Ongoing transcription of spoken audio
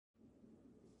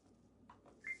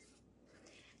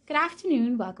Good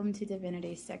afternoon. Welcome to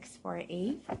Divinity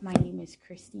 648. My name is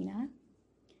Christina.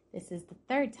 This is the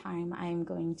third time I am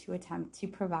going to attempt to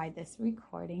provide this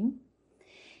recording.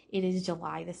 It is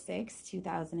July the 6th,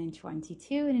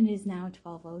 2022, and it is now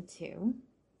 12:02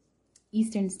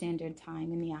 Eastern Standard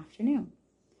Time in the afternoon.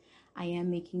 I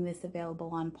am making this available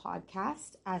on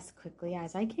podcast as quickly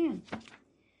as I can.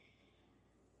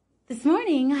 This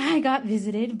morning, I got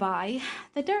visited by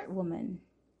the Dirt Woman.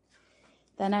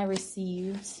 Then I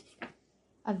received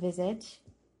a visit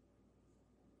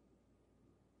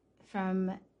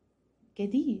from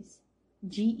Gediz,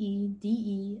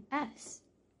 Gedes.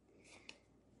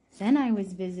 Then I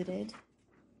was visited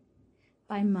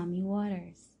by Mummy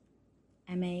Waters,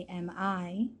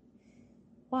 Mami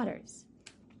Waters.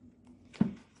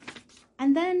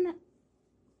 And then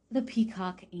the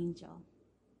Peacock Angel.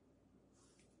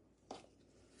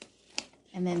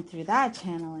 And then through that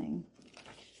channeling,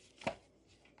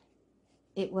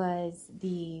 it was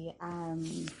the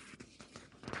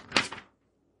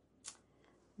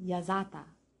Yazata.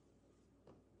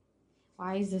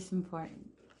 Why is this important?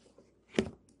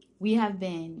 We have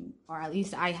been, or at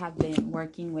least I have been,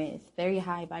 working with very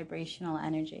high vibrational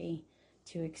energy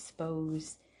to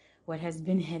expose what has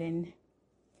been hidden,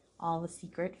 all the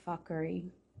secret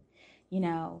fuckery.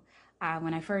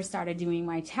 When I first started doing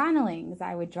my channelings,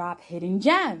 I would drop hidden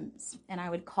gems and I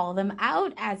would call them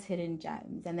out as hidden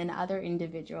gems. And then other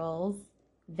individuals,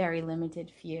 very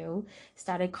limited few,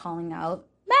 started calling out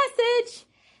message.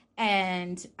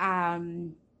 And I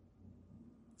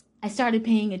started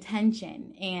paying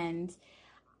attention. And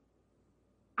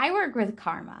I work with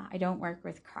karma. I don't work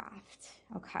with craft.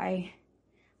 Okay?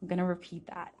 I'm going to repeat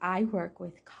that. I work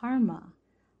with karma.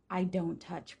 I don't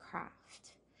touch craft.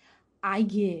 I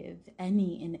give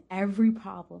any and every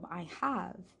problem I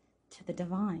have to the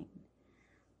divine.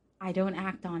 I don't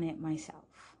act on it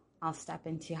myself. I'll step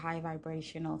into high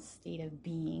vibrational state of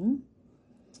being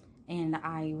and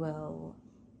I will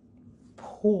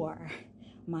pour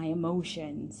my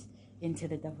emotions into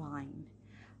the divine.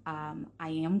 I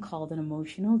am called an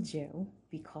emotional Jew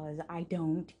because I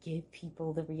don't give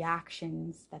people the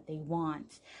reactions that they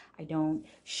want. I don't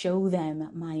show them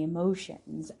my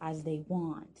emotions as they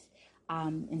want.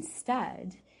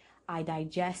 Instead, I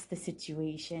digest the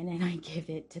situation and I give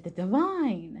it to the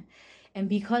divine. And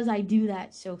because I do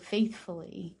that so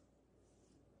faithfully,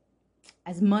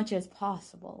 as much as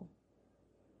possible,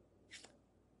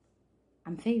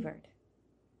 I'm favored.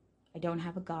 I don't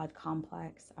have a God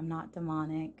complex. I'm not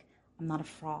demonic. I'm not a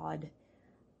fraud.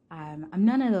 I'm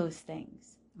none of those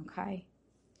things, okay?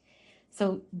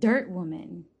 So Dirt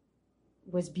Woman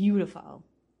was beautiful,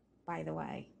 by the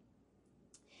way.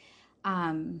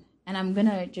 And I'm going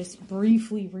to just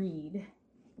briefly read.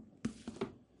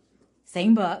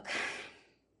 Same book.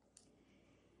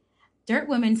 Dirt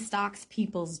Woman stalks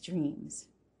people's dreams.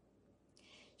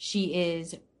 She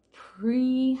is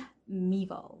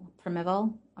primeval.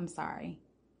 I'm sorry.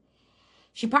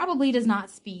 She probably does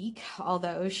not speak,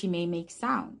 although she may make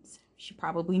sounds. She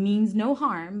probably means no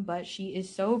harm, but she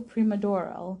is so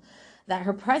primordial that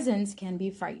her presence can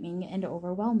be frightening and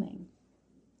overwhelming.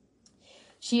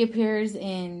 She appears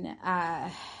in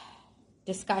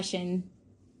discussion,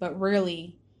 but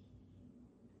rarely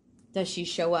does she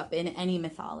show up in any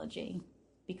mythology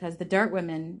because the Dirt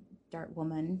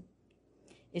Woman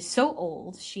is so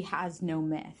old she has no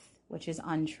myth, which is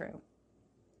untrue.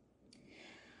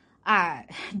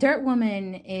 Dirt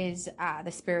Woman is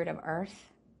the spirit of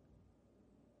earth,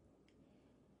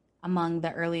 among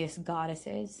the earliest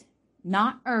goddesses.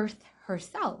 Not earth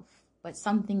herself, but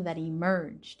something that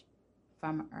emerged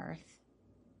from earth.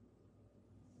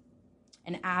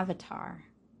 An avatar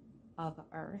of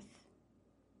earth.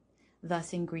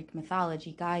 Thus, in Greek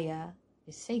mythology, Gaia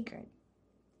is sacred.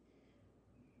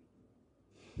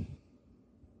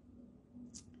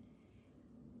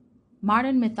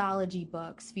 Modern mythology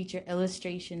books feature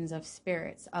illustrations of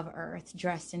spirits of earth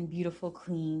dressed in beautiful,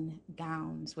 clean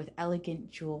gowns with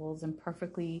elegant jewels and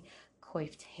perfectly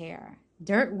coiffed hair.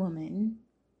 Dirt Woman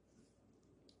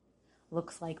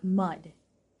looks like mud,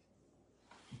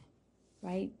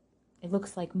 right? It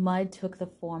looks like mud took the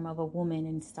form of a woman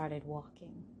and started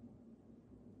walking.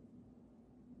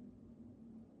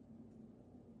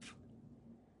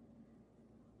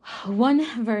 One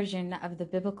version of the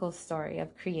biblical story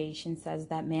of creation says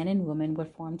that man and woman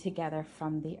would form together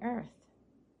from the earth.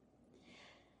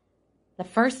 The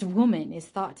first woman is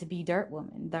thought to be Dirt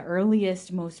Woman, the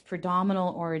earliest, most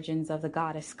predominant origins of the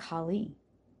goddess Kali.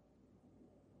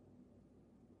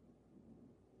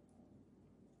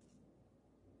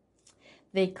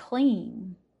 They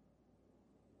claim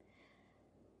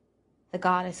The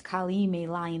goddess Kali may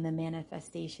lie in the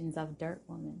manifestations of Dirt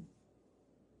Woman.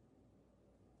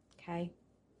 Okay?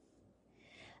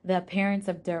 The appearance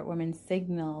of Dirt Woman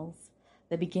signals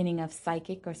the beginning of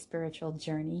psychic or spiritual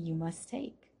journey you must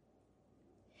take.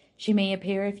 She may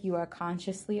appear if you are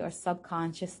consciously or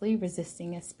subconsciously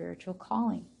resisting a spiritual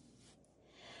calling.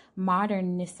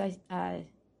 Modern Nisides,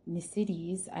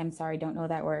 don't know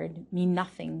that word, mean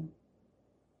nothing.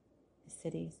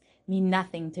 Nisides mean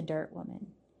nothing to Dirt Woman.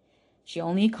 She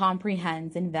only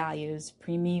comprehends and values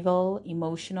primeval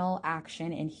emotional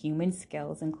action and human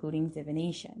skills, including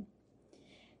divination.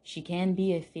 She can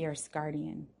be a fierce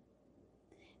guardian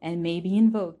and may be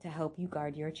invoked to help you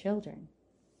guard your children.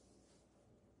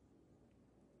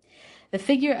 The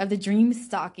figure of the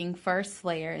dream-stalking first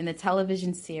Slayer in the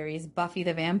television series Buffy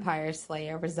the Vampire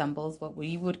Slayer resembles what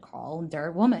we would call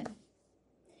Dirt Woman.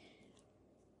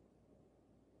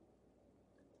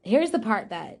 Here's the part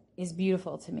that is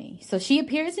beautiful to me. So she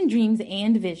appears in dreams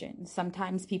and visions.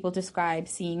 Sometimes people describe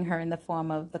seeing her in the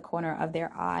form of the corner of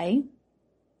their eye.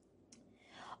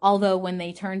 Although when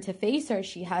they turn to face her,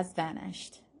 she has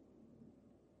vanished.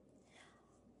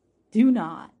 Do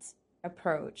not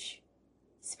approach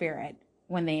spirit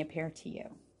when they appear to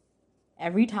you.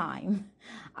 Every time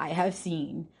I have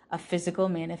seen a physical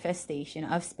manifestation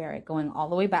of spirit going all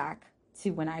the way back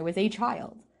to when I was a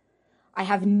child, I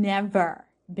have never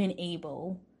been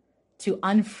able to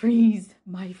unfreeze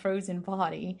my frozen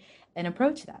body and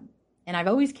approach them. And I've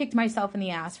always kicked myself in the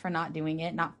ass for not doing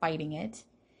it, not fighting it.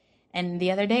 And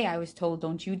the other day I was told,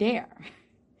 don't you dare.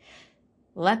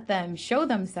 Let them show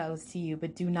themselves to you,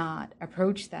 but do not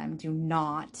approach them. Do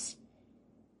not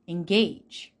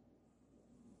engage.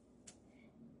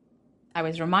 I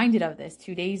was reminded of this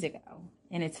 2 days ago.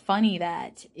 And it's funny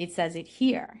that it says it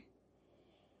here.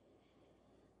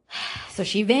 So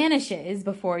she vanishes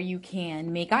before you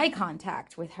can make eye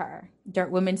contact with her. Dirt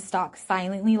Woman stalks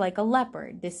silently like a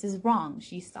leopard. This is wrong.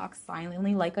 She stalks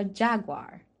silently like a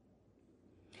jaguar.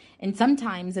 And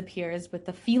sometimes appears with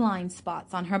the feline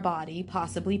spots on her body,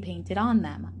 possibly painted on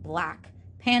them. Black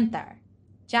panther,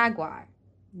 jaguar,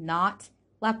 not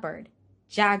leopard,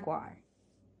 jaguar.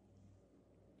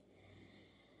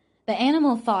 The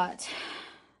animal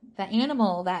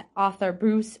that author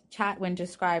Bruce Chatwin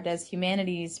described as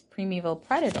humanity's primeval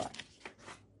predator.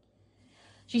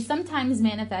 She sometimes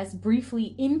manifests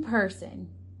briefly in person.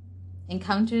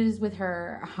 Encounters with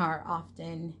her are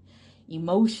often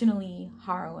emotionally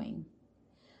harrowing.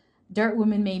 Dirt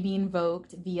Woman may be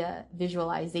invoked via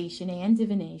visualization and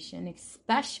divination,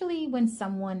 especially when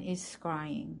someone is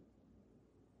scrying.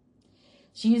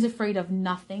 She is afraid of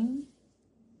nothing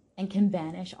and can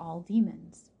banish all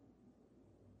demons.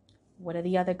 What are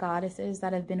the other goddesses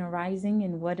that have been arising,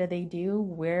 and what do they do?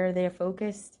 Where they're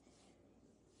focused?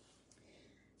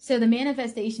 So the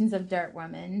manifestations of Dirt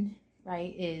Woman,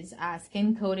 right, is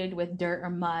skin coated with dirt or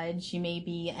mud. She may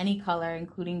be any color,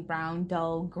 including brown,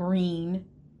 dull, green,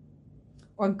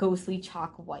 or ghostly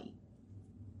chalk white.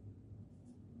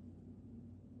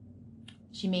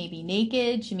 She may be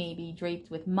naked. She may be draped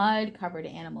with mud, covered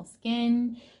in animal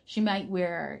skin. She might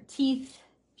wear teeth,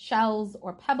 shells,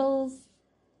 or pebbles.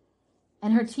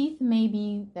 And her teeth may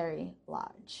be very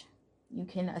large. You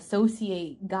can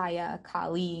associate Gaia,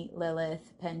 Kali,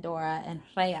 Lilith, Pandora, and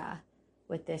Rhea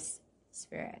with this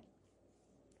spirit.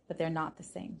 But they're not the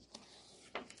same.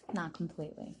 Not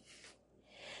completely.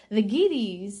 The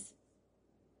Guidis,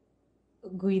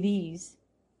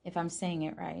 if I'm saying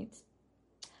it right,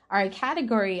 are a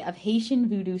category of Haitian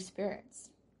voodoo spirits.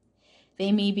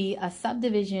 They may be a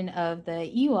subdivision of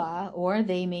the Iwa, or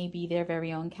they may be their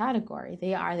very own category.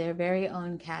 They are their very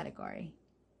own category.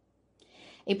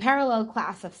 A parallel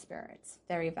class of spirits,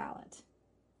 very valid.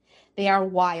 They are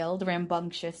wild,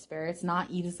 rambunctious spirits, not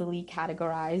easily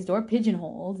categorized or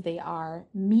pigeonholed. They are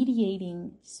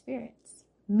mediating spirits,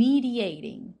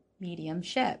 mediating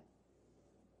mediumship.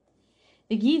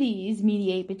 The Gidis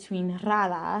mediate between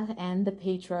Rada and the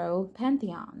Petro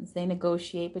pantheons. They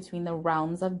negotiate between the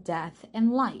realms of death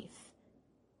and life.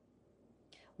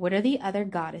 What are the other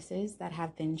goddesses that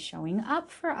have been showing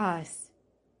up for us?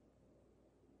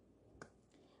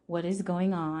 What is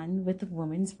going on with the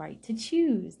woman's right to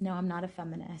choose? No, I'm not a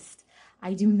feminist.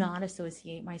 I do not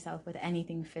associate myself with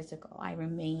anything physical. I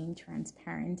remain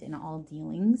transparent in all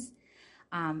dealings,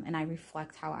 and I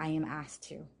reflect how I am asked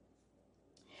to.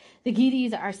 The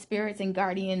Gidis are spirits and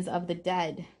guardians of the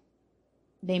dead.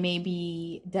 They may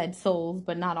be dead souls,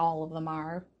 but not all of them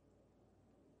are.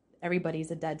 Everybody's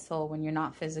a dead soul when you're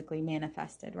not physically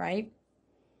manifested, right?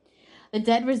 The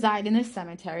dead reside in the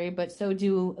cemetery, but so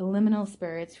do liminal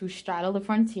spirits who straddle the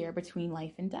frontier between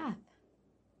life and death.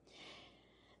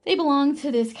 They belong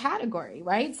to this category,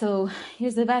 right? So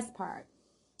here's the best part.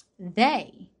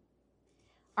 They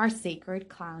are sacred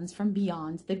clowns from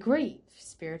beyond the grave,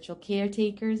 spiritual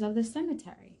caretakers of the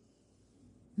cemetery.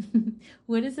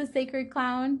 What is a sacred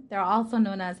clown? They're also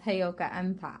known as Heyoka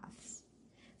empaths.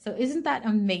 So isn't that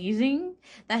amazing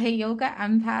that Heyoka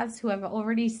empaths, who I've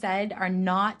already said, are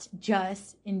not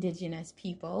just indigenous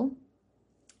people?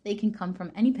 They can come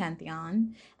from any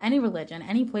pantheon, any religion,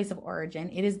 any place of origin.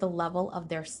 It is the level of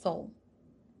their soul.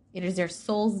 It is their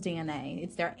soul's DNA.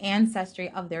 It's their ancestry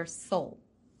of their soul,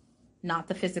 not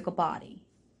the physical body.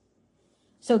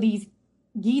 So these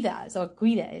Gidas or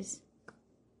Guides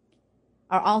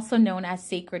are also known as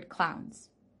sacred clowns.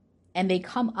 And they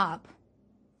come up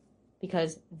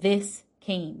because this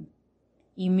came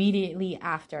immediately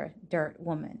after Dirt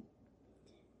Woman.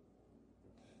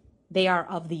 They are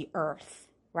of the earth,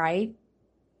 right?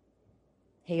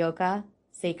 Heyoka,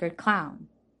 sacred clown,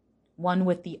 one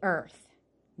with the earth,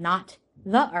 not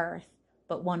the earth,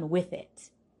 but one with it.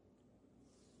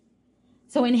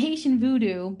 So in Haitian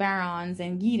voodoo, Barons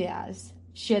and Gidas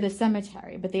share the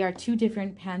cemetery, but they are two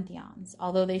different pantheons.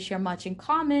 Although they share much in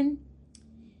common,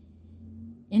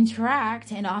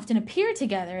 interact, and often appear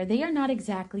together, they are not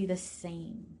exactly the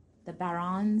same. The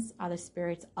Barons are the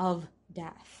spirits of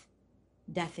death,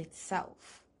 death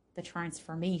itself, the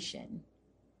transformation.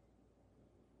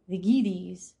 The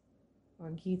Gidis, or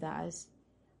Gidas,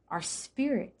 are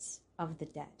spirits of the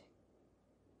dead.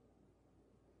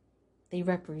 They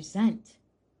represent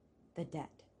the dead,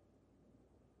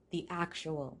 the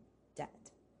actual dead,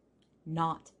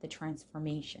 not the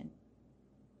transformation.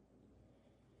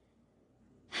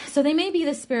 So they may be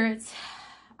the spirits,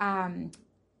 the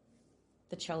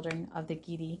children of the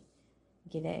Gide,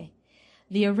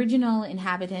 the original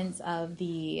inhabitants of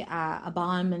the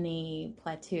Abomini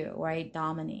Plateau, right?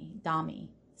 Dami.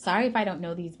 Sorry if I don't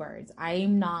know these words.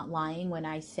 I'm not lying when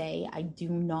I say I do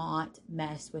not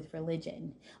mess with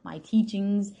religion. My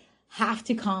teachings have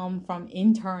to come from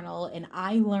internal, and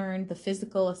I learn the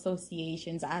physical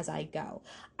associations as I go.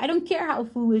 I don't care how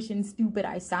foolish and stupid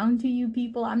I sound to you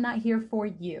people. I'm not here for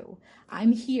you.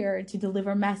 I'm here to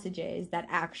deliver messages that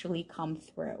actually come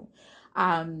through.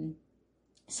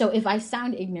 So if I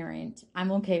sound ignorant, I'm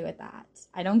okay with that.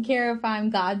 I don't care if I'm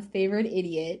God's favorite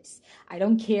idiot. I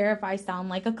don't care if I sound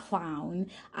like a clown.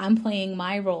 I'm playing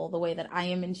my role the way that I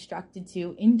am instructed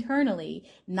to internally,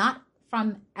 not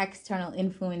from external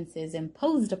influences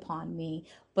imposed upon me,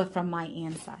 but from my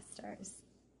ancestors.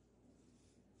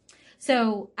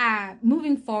 So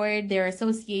moving forward, their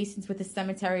associations with the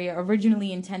cemetery are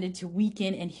originally intended to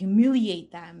weaken and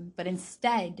humiliate them, but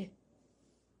instead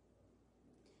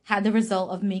had the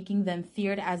result of making them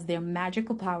feared as their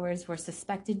magical powers were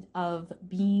suspected of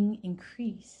being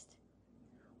increased.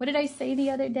 What did I say the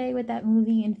other day with that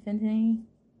movie, Infinity,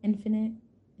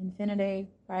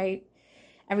 right?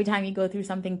 Every time you go through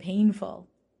something painful,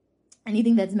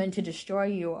 anything that's meant to destroy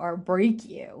you or break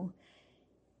you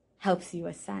helps you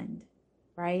ascend,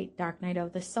 right? Dark night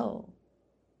of the soul.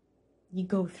 You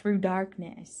go through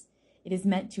darkness. It is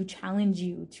meant to challenge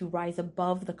you to rise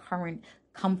above the current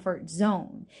comfort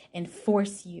zone and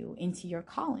force you into your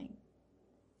calling.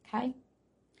 Okay?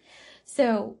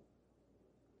 So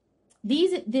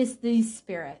these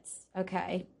spirits,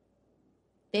 okay,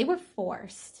 they were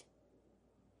forced.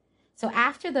 So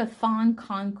after the Fawn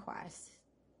conquest,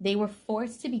 they were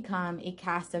forced to become a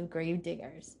caste of grave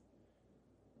diggers,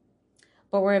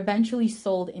 but were eventually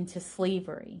sold into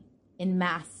slavery in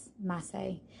masse,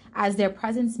 as their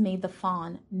presence made the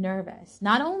Fawn nervous,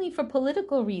 not only for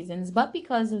political reasons, but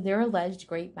because of their alleged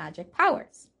great magic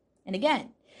powers. And again,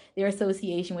 their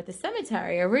association with the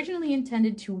cemetery originally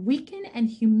intended to weaken and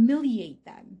humiliate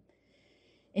them.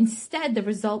 Instead, the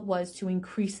result was to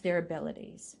increase their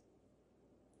abilities.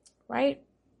 Right?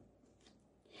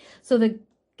 So the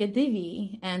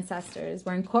Gadivi ancestors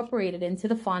were incorporated into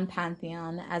the Fawn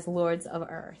pantheon as lords of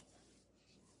earth.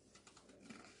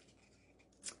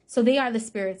 So they are the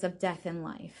spirits of death and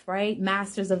life, right?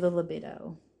 Masters of the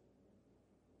libido.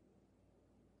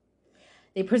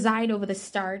 They preside over the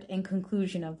start and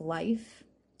conclusion of life.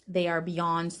 They are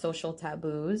beyond social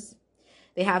taboos.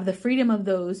 They have the freedom of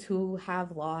those who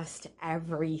have lost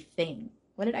everything.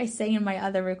 What did I say in my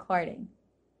other recording?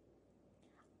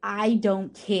 I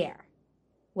don't care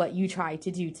what you try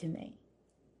to do to me.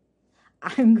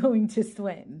 I'm going to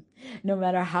swim, no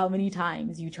matter how many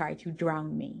times you try to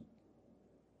drown me.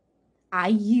 I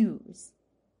use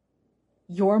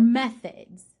your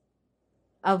methods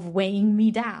of weighing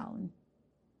me down,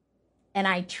 and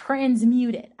I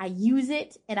transmute it. I use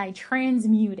it and I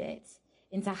transmute it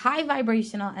into high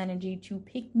vibrational energy to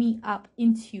pick me up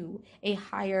into a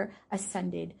higher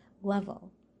ascended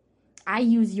level. I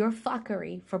use your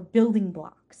fuckery for building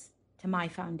blocks to my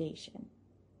foundation.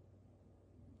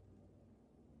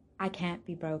 I can't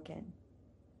be broken.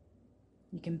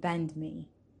 You can bend me,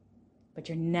 but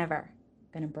you're never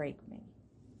going to break me.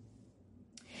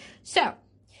 So,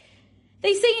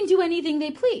 they say and do anything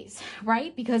they please,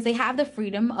 right? Because they have the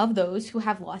freedom of those who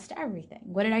have lost everything.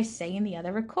 What did I say in the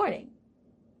other recording?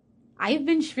 I've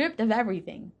been stripped of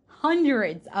everything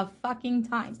hundreds of fucking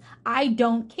times. I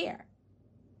don't care.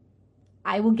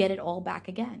 I will get it all back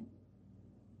again.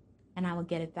 And I will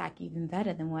get it back even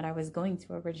better than what I was going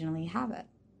to originally have it.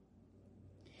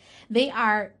 They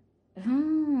are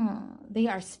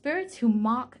spirits who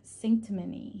mock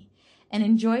sanctimony and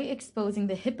enjoy exposing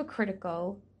the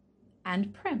hypocritical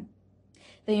and prim.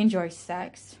 They enjoy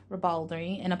sex,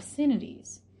 ribaldry, and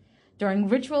obscenities. During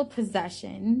ritual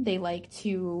possession, they like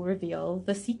to reveal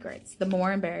the secrets. The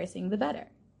more embarrassing, the better.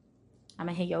 I'm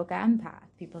a Heyoka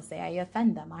empath. People say I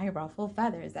offend them. I ruffle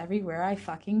feathers everywhere I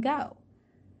fucking go.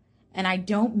 And I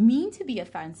don't mean to be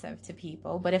offensive to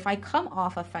people, but if I come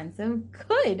off offensive,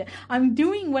 good. I'm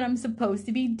doing what I'm supposed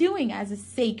to be doing as a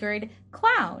sacred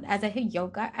clown, as a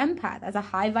Heyoka empath, as a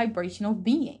high vibrational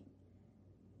being.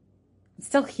 I'm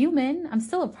still human. I'm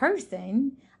still a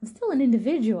person. I'm still an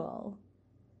individual.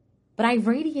 But I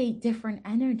radiate different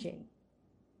energy.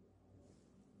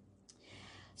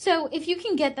 So if you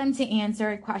can get them to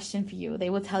answer a question for you, they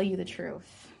will tell you the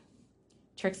truth.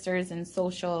 Tricksters and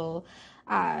social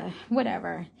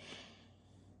whatever.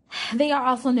 They are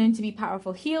also known to be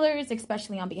powerful healers,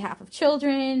 especially on behalf of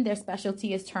children. Their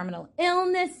specialty is terminal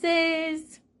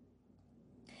illnesses.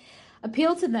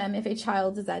 Appeal to them if a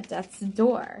child is at death's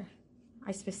door.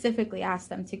 I specifically asked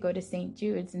them to go to St.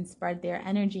 Jude's and spread their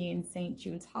energy in St.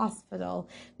 Jude's Hospital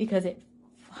because it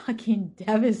fucking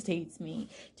devastates me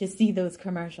to see those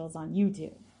commercials on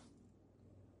YouTube.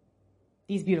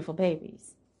 These beautiful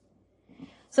babies.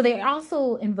 So they are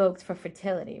also invoked for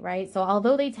fertility, right? So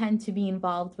although they tend to be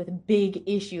involved with big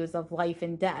issues of life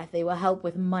and death, they will help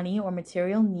with money or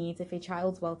material needs if a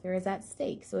child's welfare is at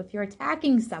stake. So if you're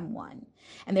attacking someone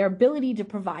and their ability to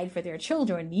provide for their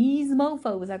children, these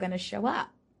mofos are going to show up.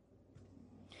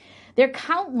 They're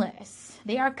countless.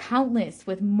 They are countless,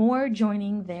 with more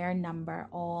joining their number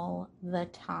all the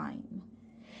time.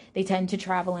 They tend to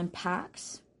travel in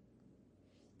packs.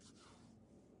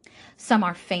 Some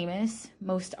are famous.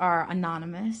 Most are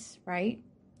anonymous, right?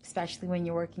 Especially when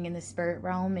you're working in the spirit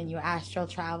realm and you astral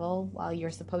travel while you're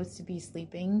supposed to be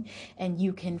sleeping, and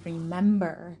you can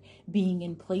remember being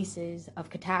in places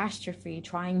of catastrophe,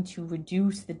 trying to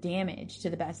reduce the damage to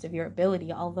the best of your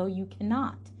ability, although you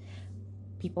cannot.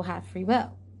 People have free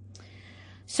will.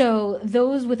 So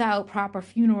those without proper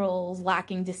funerals,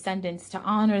 lacking descendants to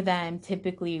honor them,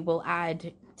 typically will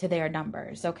add to their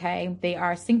numbers, okay? They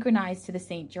are synchronized to the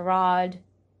Saint Gerard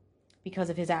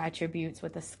because of his attributes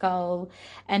with the skull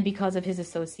and because of his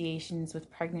associations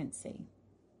with pregnancy.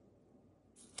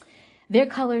 Their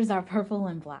colors are purple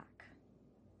and black.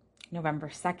 November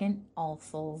 2nd, All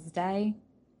Souls Day.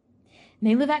 And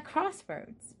they live at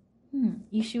crossroads.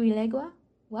 Ishu Ilegua?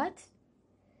 What?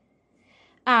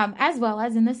 As well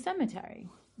as in the cemetery.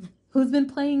 Who's been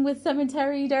playing with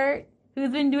cemetery dirt? Who's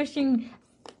been wishing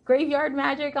graveyard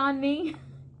magic on me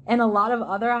and a lot of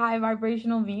other high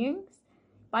vibrational beings?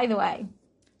 By the way,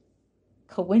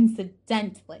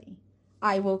 coincidentally,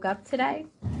 I woke up today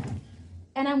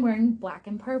and I'm wearing black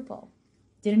and purple.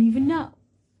 Didn't even know.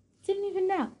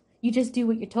 You just do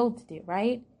what you're told to do,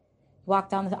 right? Walk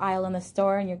down the aisle in the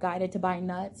store and you're guided to buy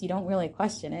nuts. You don't really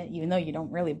question it, even though you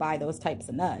don't really buy those types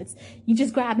of nuts. You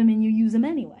just grab them and you use them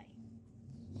anyway.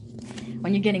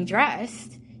 When you're getting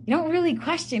dressed, you don't really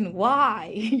question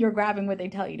why you're grabbing what they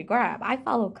tell you to grab. I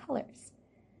follow colors.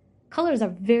 Colors are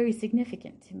very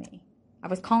significant to me. I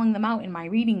was calling them out in my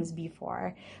readings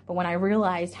before, but when I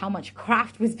realized how much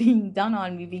craft was being done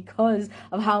on me because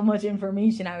of how much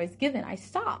information I was given, I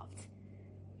stopped.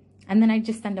 And then I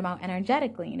just send them out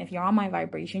energetically. And if you're on my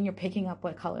vibration, you're picking up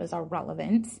what colors are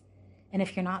relevant. And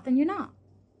if you're not, then you're not.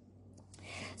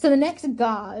 So the next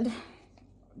gods,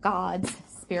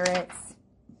 spirits,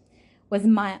 was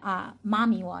my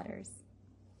Mommy Waters.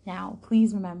 Now,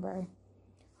 please remember,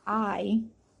 I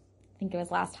think it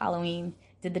was last Halloween,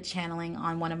 did the channeling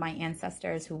on one of my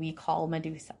ancestors who we call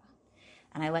Medusa.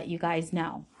 And I let you guys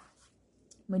know,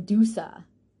 Medusa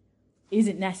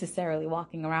isn't necessarily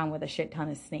walking around with a shit ton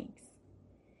of snakes.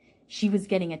 She was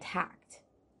getting attacked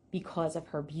because of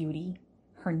her beauty,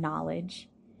 her knowledge,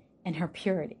 and her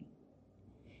purity.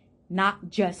 Not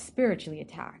just spiritually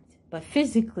attacked, but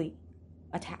physically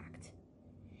attacked.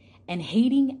 and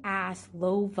hating ass,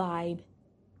 low vibe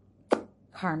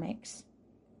karmics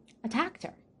attacked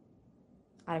her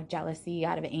out of jealousy,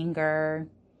 out of anger.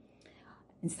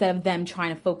 Instead of them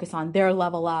trying to focus on their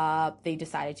level up, they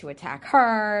decided to attack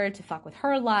her, to fuck with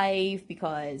her life,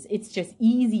 because it's just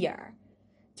easier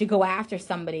to go after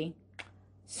somebody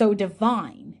so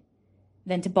divine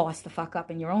than to boss the fuck up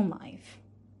in your own life.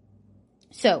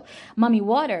 So, Mummy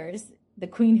Waters, the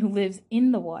queen who lives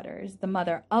in the waters, the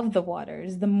mother of the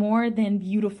waters, the more than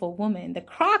beautiful woman, the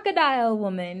crocodile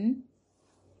woman,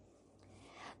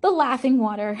 the laughing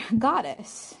water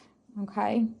goddess,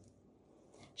 okay?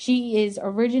 She is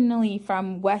originally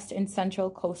from West and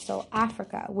Central Coastal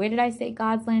Africa. Where did I say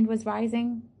God's land was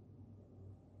rising?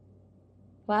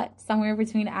 What? Somewhere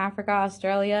between Africa,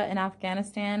 Australia, and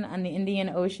Afghanistan on the Indian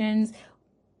Oceans.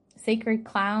 Sacred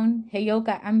clown,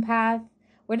 Heyoka empath.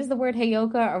 Where does the word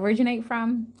Heyoka originate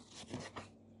from?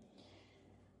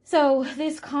 So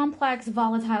this complex,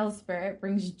 volatile spirit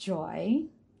brings joy.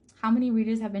 How many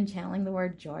readers have been channeling the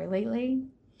word joy lately?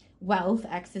 Wealth,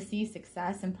 ecstasy,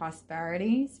 success, and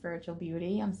prosperity, spiritual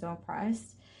beauty. I'm so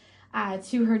impressed.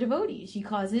 To her devotees, she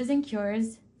causes and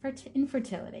cures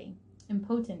infertility,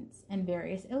 impotence, and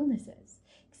various illnesses,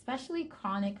 especially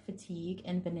chronic fatigue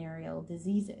and venereal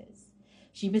diseases.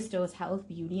 She bestows health,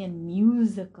 beauty, and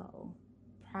musical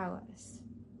prowess.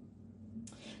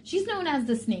 She's known as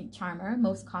the snake charmer,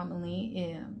 most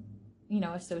commonly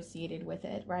associated with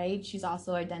it, right? She's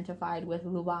also identified with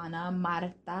Luana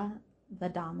Marta, the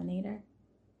Dominator.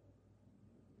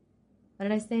 What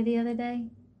did I say the other day?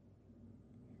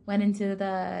 Went into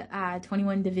the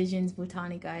 21 Divisions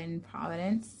Botanica in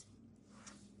Providence,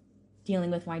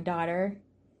 dealing with my daughter.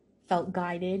 Felt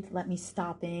guided, let me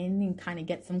stop in and kind of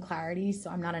get some clarity so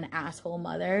I'm not an asshole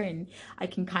mother and I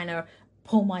can kind of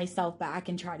pull myself back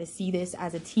and try to see this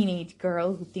as a teenage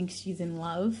girl who thinks she's in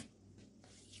love.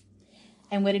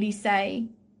 And what did he say?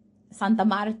 Santa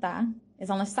Marta is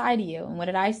on the side of you. And what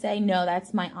did I say? No,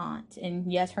 that's my aunt.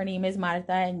 And yes, her name is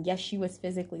Marta. And yes, she was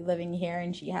physically living here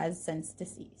and she has since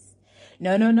deceased.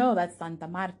 No, that's Santa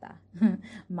Marta.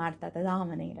 Marta the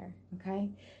Dominator.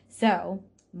 Okay? So,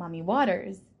 Mummy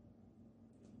Waters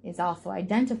is also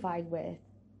identified with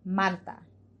Marta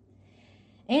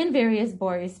and various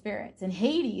Boreas spirits. In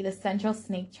Haiti, the central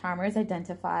snake charmer is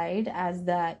identified as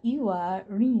the Iwa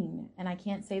Reen, and I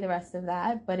can't say the rest of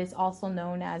that, but it's also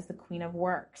known as the Queen of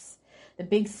Works. The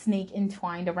big snake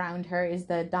entwined around her is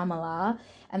the Damala,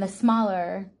 and the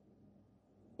smaller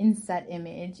inset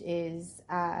image is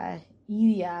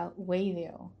Ilia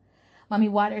Weivio. Mummy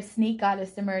Waters' snake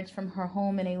goddess emerged from her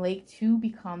home in a lake to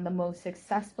become the most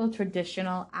successful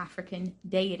traditional African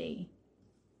deity.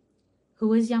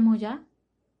 Who is Yamoja?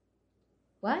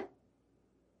 What?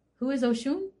 Who is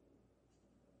Oshun?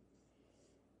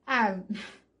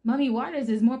 Mummy Waters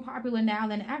is more popular now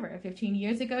than ever. 15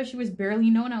 years ago, she was barely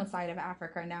known outside of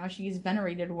Africa. Now she is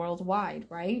venerated worldwide,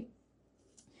 right?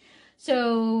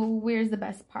 So where's the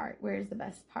best part? Where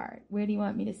do you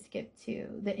want me to skip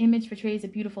to? The image portrays a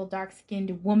beautiful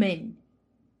dark-skinned woman.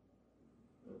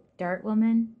 Dirt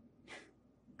woman?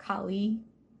 Kali?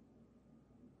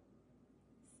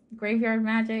 Graveyard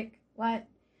magic? What?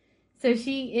 So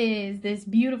she is this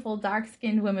beautiful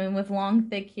dark-skinned woman with long,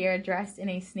 thick hair dressed as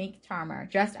a snake charmer.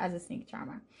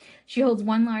 She holds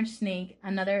one large snake,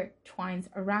 another twines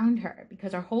around her.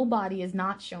 Because her whole body is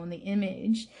not shown, the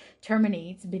image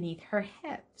terminates beneath her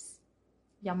hips.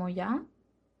 Yamoya?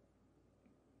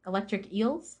 Electric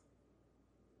eels?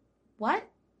 What?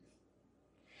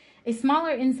 A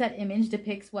smaller inset image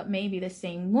depicts what may be the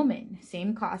same woman,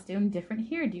 same costume,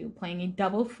 different hairdo, playing a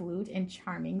double flute and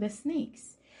charming the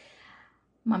snakes.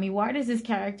 Mummy Waters is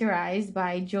characterized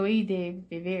by Joy de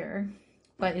Viver,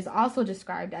 but is also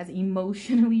described as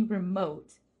emotionally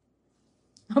remote.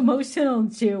 Emotional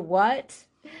to what?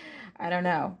 I don't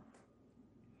know.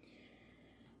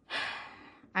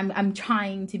 I'm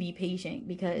trying to be patient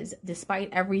because despite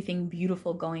everything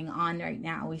beautiful going on right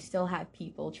now, we still have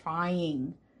people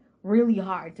trying really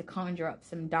hard to conjure up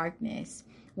some darkness,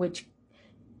 which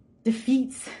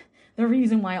defeats the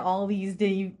reason why all these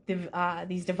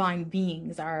divine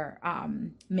beings are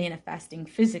manifesting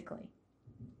physically.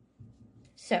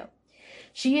 So,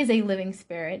 she is a living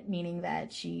spirit, meaning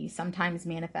that she sometimes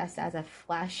manifests as a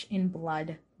flesh and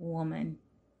blood woman.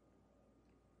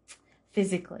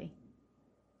 Physically.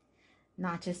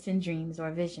 Not just in dreams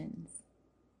or visions.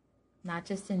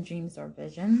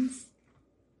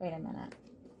 Wait a minute.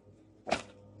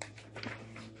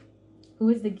 Who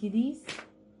is the Giddies?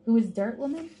 Who is Dirt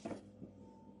Woman?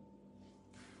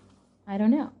 I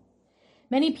don't know.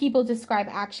 Many people describe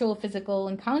actual physical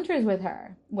encounters with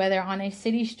her, whether on a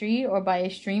city street or by a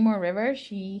stream or river.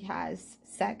 She has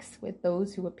sex with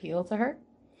those who appeal to her.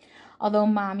 Although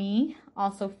Mami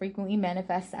also frequently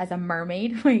manifests as a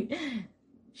mermaid. Wait,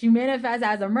 she manifests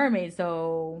as a mermaid,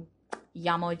 so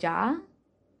Yamoja?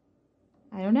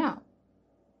 I don't know.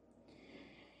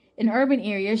 In urban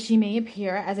areas, she may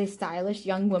appear as a stylish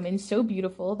young woman so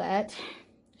beautiful that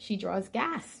she draws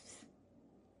gasps.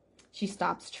 She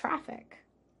stops traffic.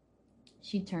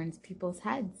 She turns people's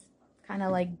heads, kind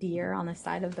of like deer on the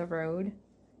side of the road.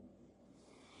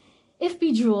 If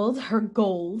bejeweled, her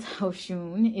gold,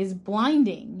 Oshun, is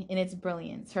blinding in its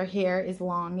brilliance. Her hair is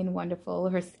long and wonderful.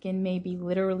 Her skin may be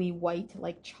literally white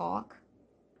like chalk.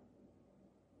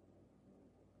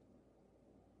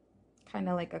 Kind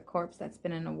of like a corpse that's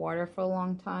been in the water for a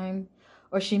long time.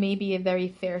 Or she may be a very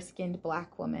fair-skinned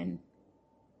black woman.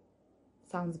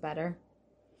 Sounds better.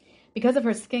 Because of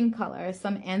her skin color,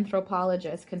 some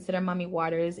anthropologists consider Mami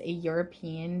Waters a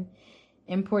European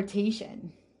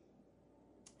importation,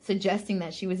 suggesting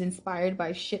that she was inspired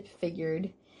by ship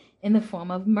figured in the form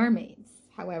of mermaids.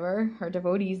 However, her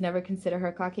devotees never consider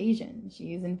her Caucasian.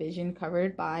 She is envisioned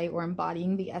covered by or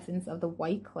embodying the essence of the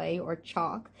white clay or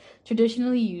chalk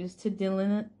traditionally used to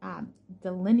delineate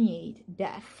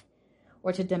death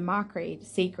or to demarcate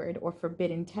sacred or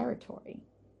forbidden territory.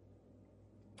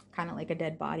 Kind of like a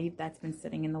dead body that's been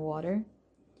sitting in the water.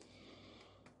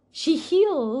 She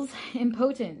heals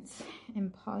impotence,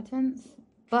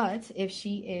 but if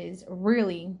she is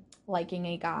really liking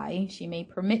a guy, she may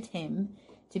permit him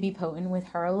to be potent with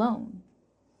her alone,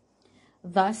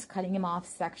 thus cutting him off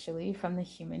sexually from the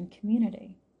human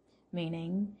community.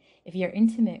 Meaning, if you're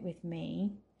intimate with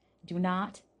me, do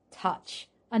not touch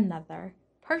another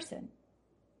person.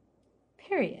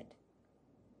 Period.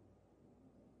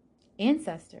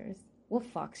 Ancestors will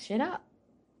fuck shit up.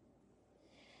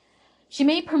 She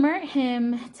may permit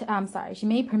him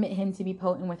to be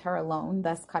potent with her alone,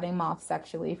 thus cutting him off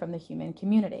sexually from the human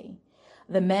community.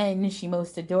 The men she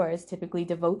most adores typically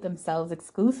devote themselves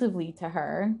exclusively to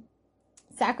her,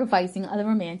 sacrificing other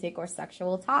romantic or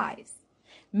sexual ties.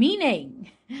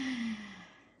 Meaning,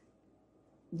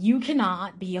 you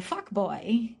cannot be a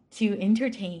fuckboy to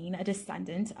entertain a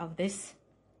descendant of this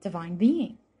divine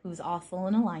being, who's also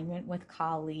in alignment with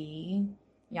Kali,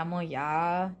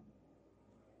 Yamoya,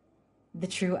 the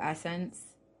true essence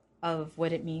of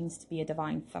what it means to be a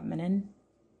divine feminine.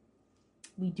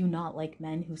 We do not like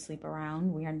men who sleep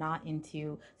around. We are not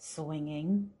into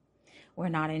swinging. We're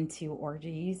not into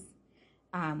orgies.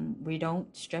 We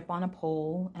don't strip on a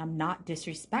pole. And I'm not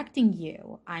disrespecting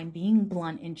you. I'm being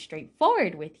blunt and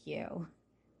straightforward with you.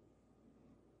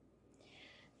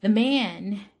 The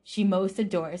man she most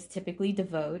adores typically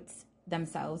devotes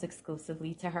themselves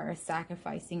exclusively to her,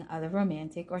 sacrificing other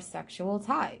romantic or sexual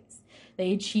ties.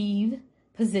 They achieve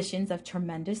positions of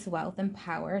tremendous wealth and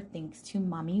power thanks to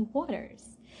Mami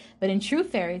Waters. But in true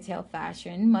fairy tale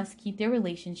fashion, must keep their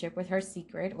relationship with her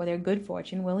secret or their good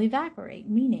fortune will evaporate.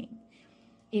 Meaning,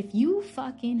 if you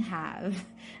fucking have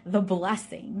the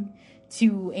blessing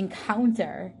to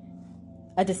encounter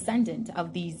a descendant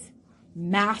of these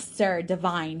master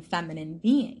divine feminine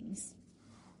beings,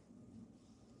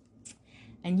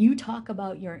 and you talk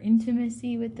about your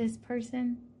intimacy with this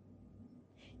person,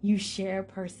 you share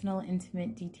personal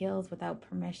intimate details without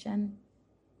permission,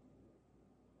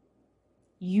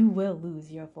 you will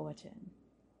lose your fortune.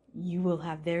 You will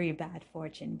have very bad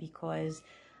fortune, because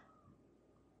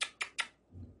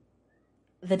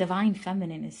the divine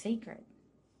feminine is sacred.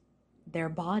 Their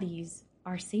bodies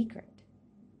are sacred.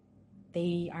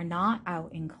 They are not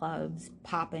out in clubs,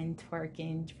 popping,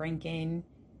 twerking, drinking,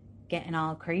 getting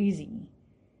all crazy.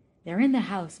 They're in the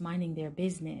house minding their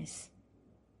business,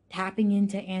 tapping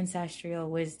into ancestral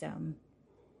wisdom,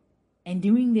 and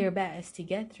doing their best to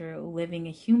get through living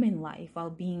a human life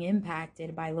while being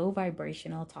impacted by low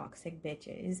vibrational toxic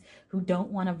bitches who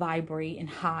don't want to vibrate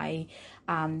high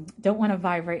and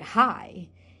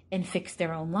fix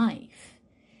their own life.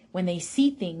 When they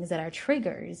see things that are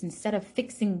triggers, instead of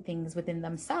fixing things within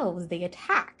themselves, they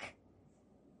attack.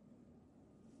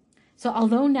 So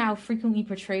although now frequently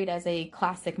portrayed as a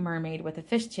classic mermaid with a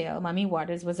fishtail, Mami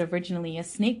Waters was originally a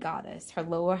snake goddess. Her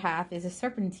lower half is a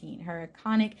serpentine. Her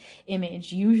iconic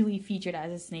image usually featured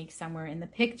as a snake somewhere in the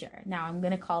picture. Now I'm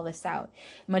going to call this out.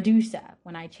 Medusa,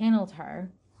 when I channeled her,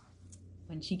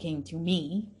 when she came to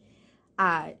me,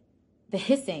 the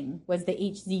hissing was the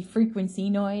HZ frequency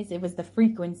noise. It was the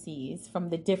frequencies from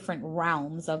the different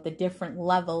realms of the different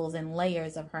levels and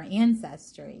layers of her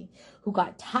ancestry who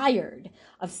got tired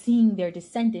of seeing their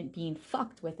descendant being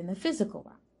fucked with in the physical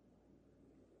realm.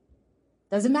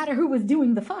 Doesn't matter who was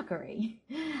doing the fuckery.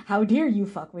 How dare you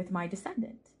fuck with my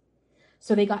descendant?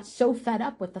 So they got so fed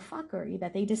up with the fuckery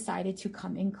that they decided to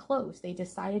come in close. They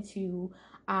decided to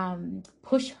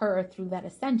push her through that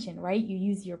ascension, right? You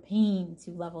use your pain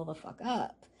to level the fuck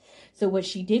up. So what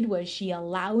she did was she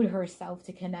allowed herself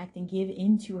to connect and give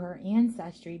into her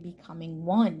ancestry, becoming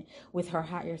one with her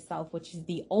higher self, which is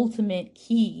the ultimate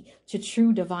key to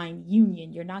true divine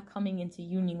union. You're not coming into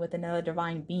union with another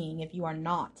divine being if you are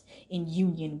not in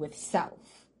union with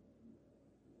self.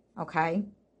 Okay?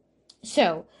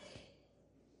 So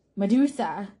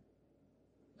Medusa,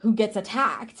 who gets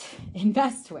attacked and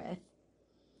messed with,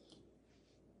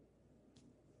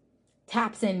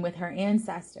 taps in with her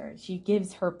ancestors. She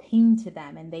gives her pain to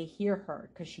them and they hear her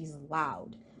because she's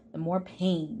loud. The more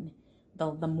pain,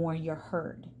 the more you're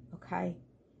heard, okay?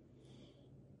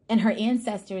 And her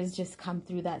ancestors just come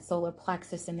through that solar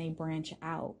plexus and they branch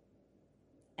out.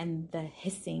 And the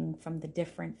hissing from the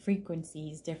different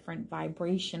frequencies, different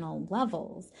vibrational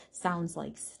levels sounds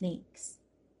like snakes.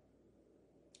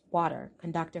 Water,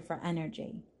 conductor for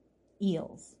energy,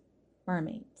 eels,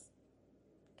 mermaids,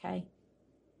 okay?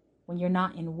 When you're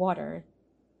not in water,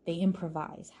 they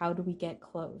improvise. How do we get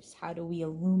close? How do we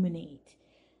illuminate?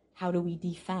 How do we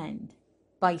defend?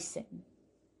 Bison.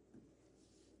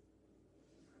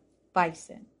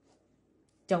 Bison.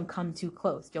 Don't come too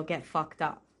close. You'll get fucked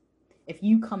up. If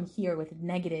you come here with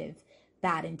negative,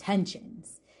 bad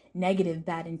intentions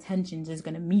is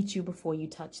going to meet you before you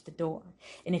touch the door.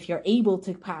 And if you're able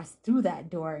to pass through that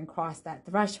door and cross that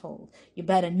threshold, you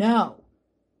better know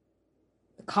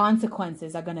the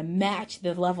consequences are going to match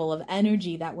the level of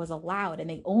energy that was allowed. And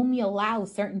they only allow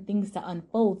certain things to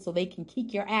unfold so they can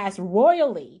kick your ass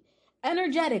royally,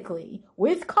 energetically,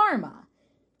 with karma,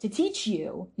 to teach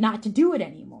you not to do it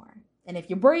anymore. And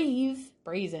if you're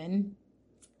brazen,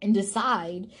 and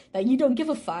decide that you don't give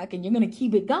a fuck and you're going to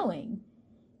keep it going,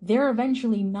 they're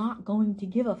eventually not going to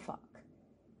give a fuck.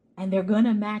 And they're going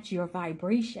to match your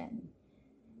vibration.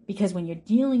 Because when you're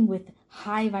dealing with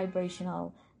high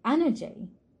vibrational energy,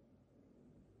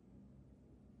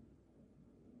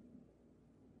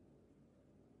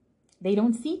 they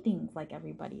don't see things like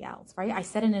everybody else, right? I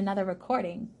said in another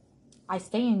recording, I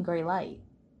stay in gray light.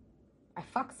 I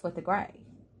fucks with the gray,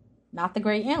 not the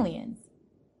gray aliens.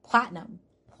 Platinum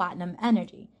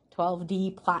energy,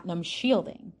 12D platinum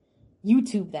shielding.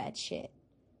 YouTube that shit.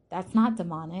 That's not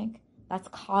demonic. That's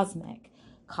cosmic.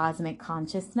 Cosmic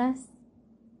consciousness.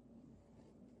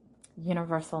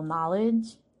 Universal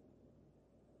knowledge.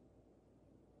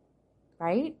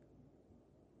 Right?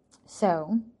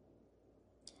 So,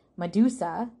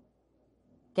 Medusa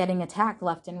getting attacked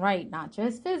left and right, not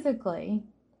just physically,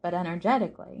 but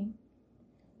energetically,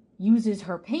 uses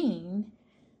her pain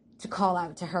to call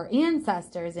out to her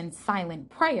ancestors in silent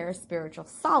prayer, spiritual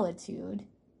solitude,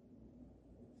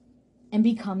 and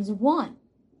becomes one.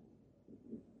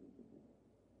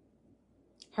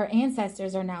 Her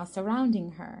ancestors are now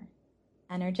surrounding her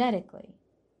energetically.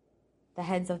 The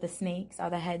heads of the snakes are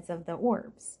the heads of the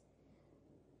orbs.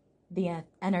 The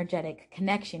energetic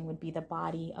connection would be the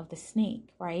body of the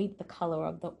snake, right? The color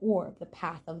of the orb, the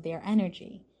path of their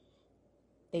energy.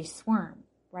 They swarm,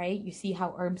 right? You see how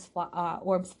orbs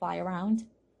fly around?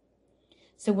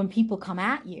 So when people come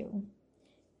at you,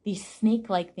 these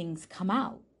snake-like things come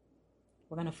out.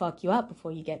 We're going to fuck you up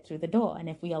before you get through the door. And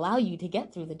if we allow you to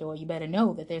get through the door, you better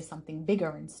know that there's something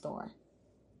bigger in store.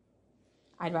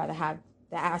 I'd rather have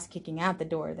the ass kicking out the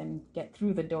door than get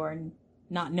through the door and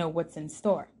not know what's in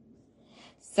store.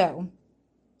 So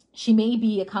she may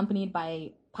be accompanied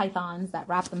by pythons that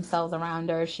wrap themselves around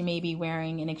her. She may be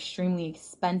wearing an extremely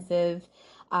expensive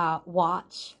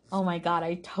watch. Oh my God,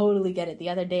 I totally get it. The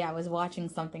other day I was watching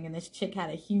something and this chick had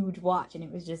a huge watch and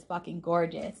it was just fucking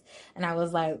gorgeous. And I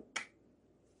was like,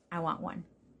 I want one.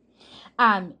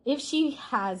 If she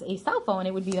has a cell phone,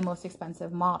 it would be the most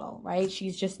expensive model, right?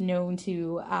 She's just known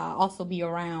to also be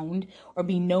around or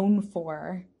be known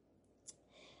for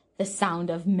the sound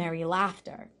of merry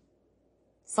laughter,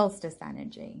 solstice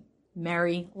energy,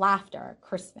 merry laughter,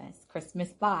 Christmas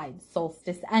vibes,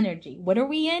 solstice energy. What are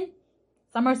we in?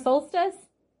 Summer solstice?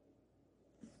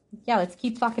 Yeah, let's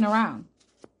keep fucking around.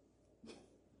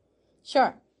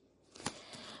 Sure.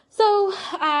 So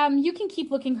you can keep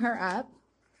looking her up,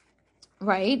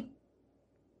 right?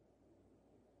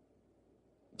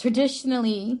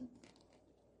 Traditionally,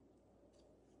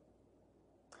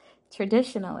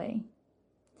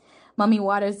 Mummy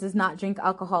Waters does not drink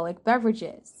alcoholic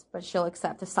beverages, but she'll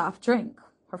accept a soft drink.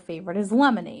 Her favorite is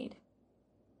lemonade.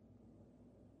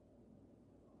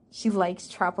 She likes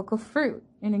tropical fruit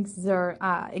and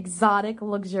exotic,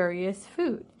 luxurious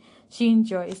food. She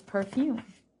enjoys perfume.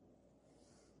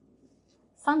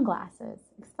 sunglasses,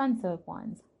 expensive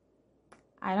ones.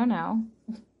 I don't know.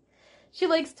 She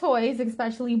likes toys,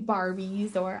 especially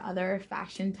Barbies or other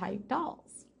fashion type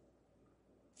dolls.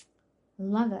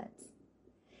 Love it.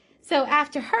 So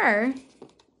after her,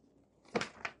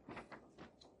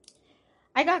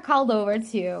 I got called over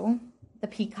to the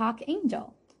Peacock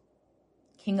Angel,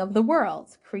 King of the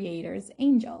World, Creator's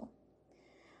Angel,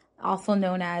 also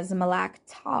known as Malak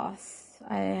Toss.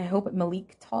 I hope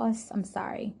Malik Toss. I'm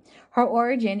sorry. Her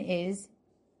origin is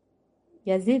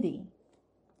Yazidi.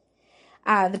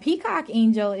 The Peacock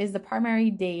Angel is the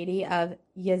primary deity of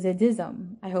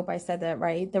Yazidism. I hope I said that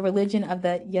right. The religion of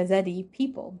the Yazidi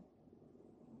people.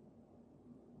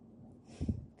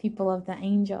 People of the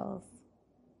angels.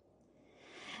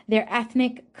 They're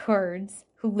ethnic Kurds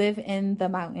who live in the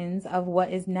mountains of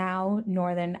what is now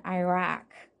northern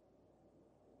Iraq.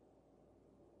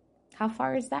 How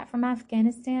far is that from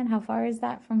Afghanistan? How far is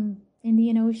that from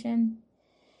Indian Ocean?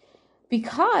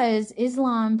 Because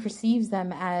Islam perceives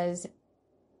them as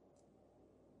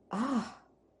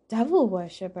devil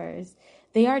worshippers.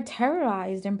 They are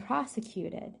terrorized and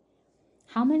prosecuted.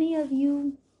 How many of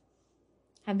you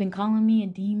have been calling me a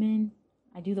demon?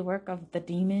 I do the work of the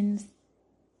demons.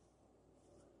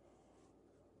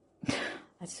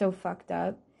 That's so fucked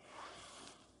up.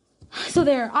 So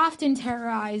they're often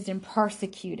terrorized and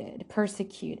persecuted,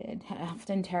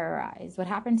 often terrorized. What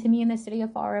happened to me in the city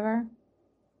of Fall River?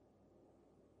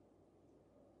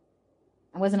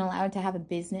 I wasn't allowed to have a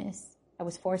business. I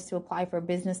was forced to apply for a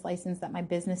business license that my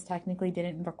business technically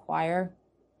didn't require.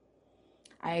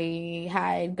 I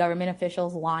had government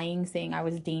officials lying, saying I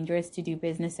was dangerous to do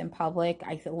business in public.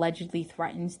 I allegedly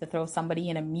threatened to throw somebody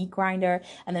in a meat grinder,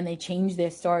 and then they changed their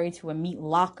story to a meat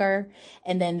locker,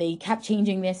 and then they kept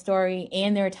changing their story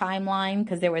and their timeline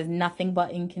because there was nothing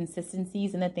but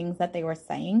inconsistencies in the things that they were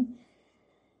saying.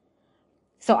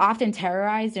 So often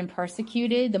terrorized and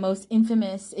persecuted. The most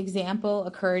infamous example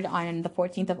occurred on the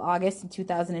 14th of August in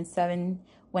 2007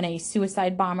 when a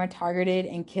suicide bomber targeted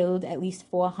and killed at least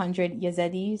 400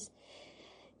 Yazidis.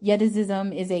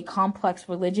 Yazidism is a complex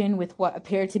religion with what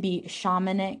appear to be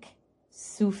shamanic,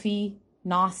 Sufi,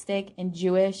 Gnostic, and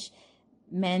Jewish,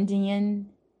 Mandaean,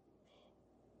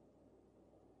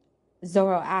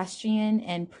 Zoroastrian,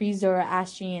 and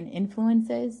pre-Zoroastrian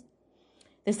influences.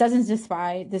 This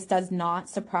does not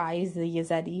surprise the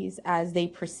Yazidis, as they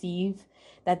perceive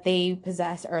that they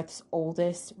possess Earth's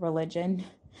oldest religion,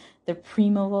 the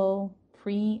primeval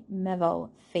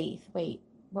faith. Wait,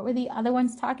 what were the other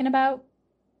ones talking about?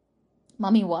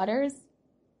 Mummy Waters?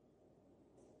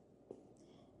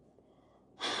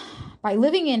 By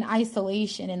living in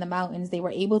isolation in the mountains, they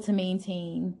were able to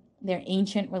maintain their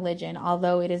ancient religion,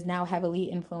 although it is now heavily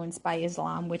influenced by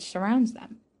Islam, which surrounds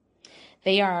them.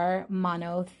 They are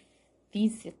monotheistic.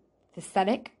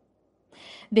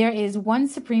 There is one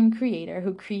supreme creator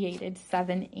who created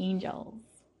 7 angels.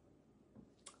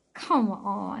 Come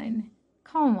on.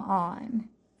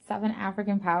 7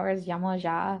 African powers,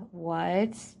 Yamoja.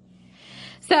 What?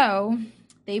 So,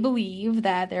 they believe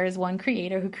that there is one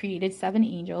creator who created 7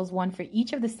 angels, one for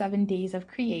each of the 7 days of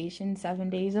creation,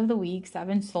 7 days of the week,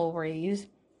 7 soul rays.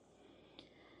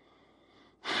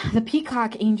 The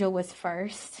peacock angel was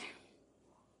first.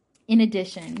 In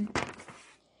addition,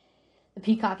 the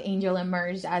peacock angel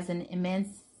emerged as an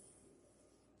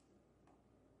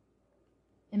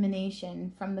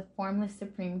emanation from the formless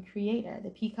supreme creator. The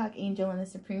peacock angel and the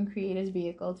supreme creator's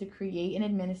vehicle to create and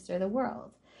administer the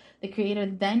world. The creator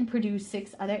then produced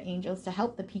 6 other angels to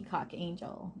help the peacock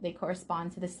angel. They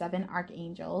correspond to the 7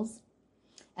 archangels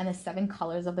and the 7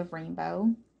 colors of the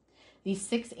rainbow. These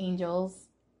 6 angels,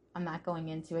 I'm not going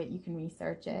into it, you can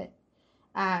research it.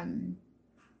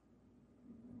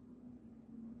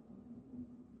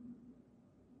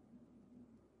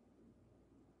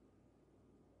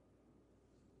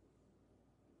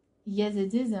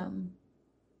 Yazidism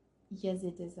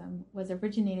was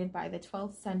originated by the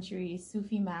 12th century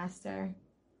Sufi master,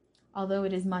 although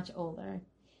it is much older.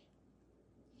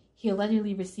 He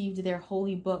allegedly received their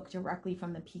holy book directly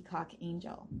from the peacock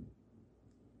angel.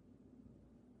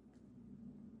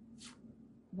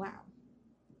 Wow.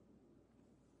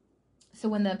 So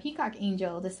when the peacock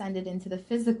angel descended into the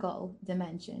physical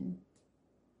dimension,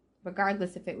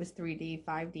 regardless if it was 3D,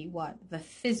 5D, the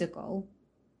physical,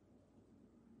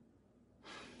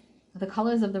 the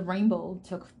colors of the rainbow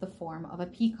took the form of a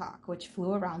peacock, which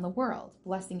flew around the world,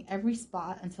 blessing every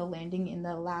spot until landing in the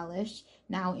Lalish,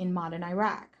 now in modern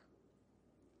Iraq.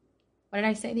 What did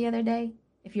I say the other day?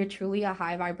 If you're truly a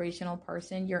high vibrational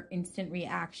person, your instant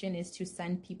reaction is to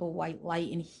send people white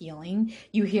light and healing.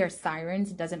 You hear sirens,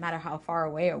 it doesn't matter how far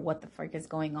away or what the frick is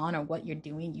going on or what you're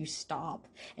doing, you stop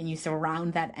and you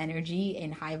surround that energy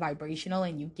in high vibrational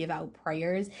and you give out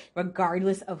prayers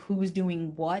regardless of who's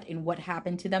doing what and what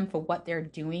happened to them for what they're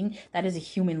doing. That is a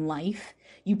human life.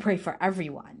 You pray for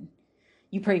everyone.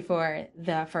 You pray for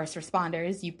the first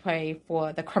responders, you pray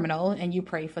for the criminal, and you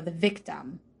pray for the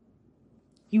victim.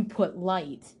 You put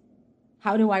light.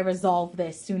 How do I resolve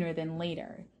this sooner than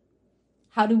later?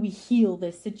 How do we heal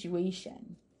this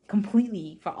situation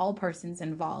completely for all persons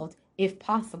involved, if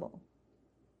possible?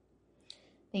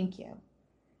 Thank you.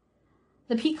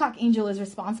 The peacock angel is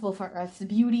responsible for Earth's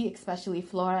beauty, especially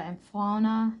flora and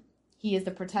fauna. He is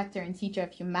the protector and teacher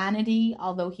of humanity,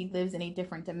 although he lives in a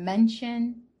different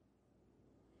dimension.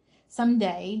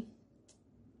 Someday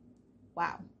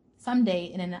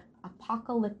in an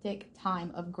apocalyptic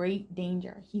time of great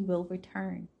danger, he will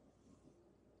return.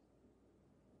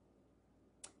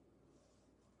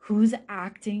 Who's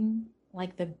acting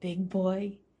like the big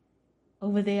boy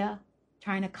over there,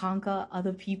 trying to conquer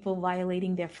other people,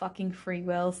 violating their fucking free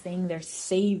will, saying they're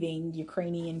saving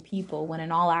Ukrainian people, when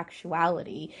in all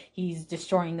actuality, he's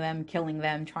destroying them, killing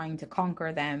them, trying to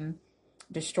conquer them,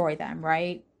 destroy them,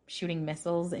 right? Shooting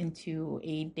missiles into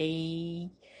a day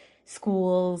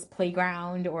school's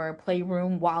playground or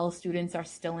playroom while students are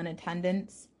still in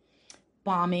attendance,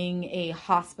 bombing a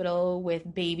hospital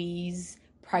with babies,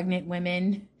 pregnant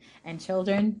women, and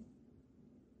children.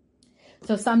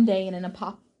 So someday in an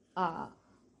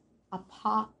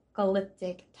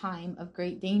apocalyptic time of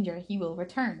great danger, he will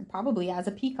return, probably as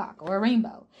a peacock or a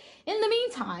rainbow. In the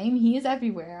meantime, he is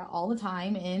everywhere all the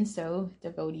time, and so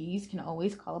devotees can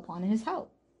always call upon his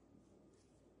help.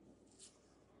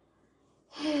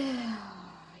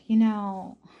 You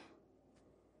know,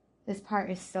 this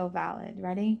part is so valid.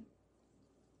 Ready?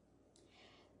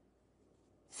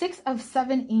 6 of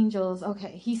 7 angels.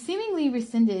 Okay, he seemingly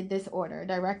rescinded this order,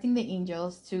 directing the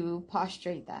angels to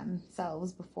prostrate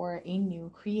themselves before a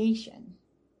new creation.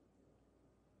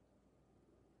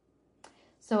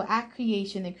 So at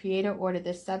creation, the Creator ordered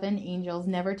the 7 angels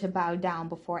never to bow down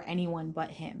before anyone but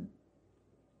him.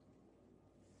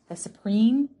 The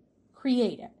Supreme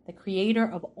Creator, the creator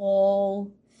of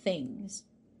all things,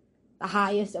 the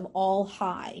highest of all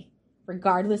high,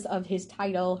 regardless of his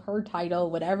title, her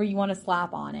title, whatever you want to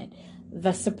slap on it,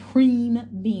 the supreme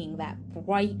being, that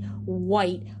bright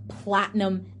white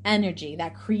platinum energy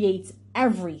that creates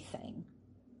everything.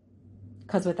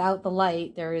 Because without the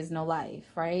light, there is no life,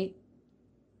 right?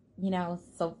 You know,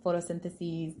 so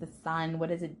photosynthesis, the sun, what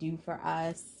does it do for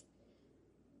us?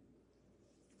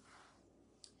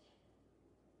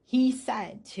 He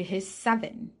said to his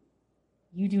 7,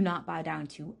 you do not bow down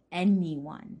to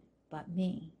anyone but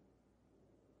me.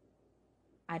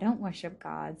 I don't worship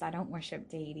gods. I don't worship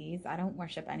deities. I don't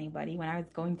worship anybody. When I was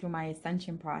going through my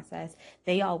ascension process,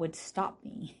 they all would stop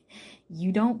me.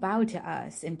 You don't bow to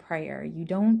us in prayer. You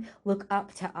don't look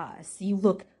up to us. You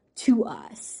look to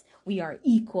us. We are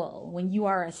equal. When you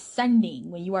are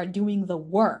ascending, when you are doing the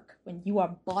work, when you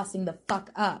are bossing the fuck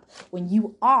up, when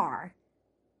you are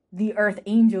the earth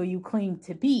angel you claim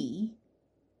to be,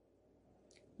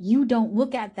 you don't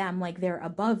look at them like they're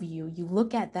above you. You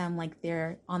look at them like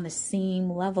they're on the same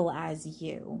level as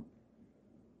you,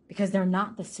 because they're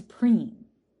not the supreme.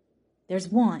 There's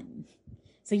one.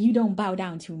 So you don't bow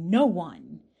down to no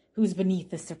one who's beneath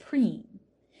the supreme,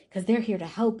 because they're here to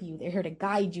help you. They're here to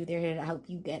guide you. They're here to help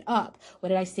you get up. What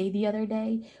did I say the other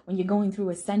day? When you're going through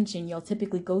ascension, you'll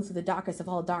typically go through the darkest of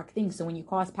all dark things. So when you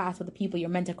cross paths with the people you're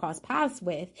meant to cross paths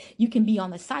with, you can be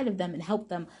on the side of them and help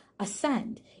them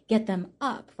ascend, get them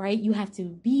up, right? You have to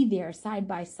be there side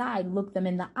by side, look them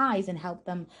in the eyes and help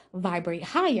them vibrate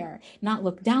higher, not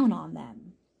look down on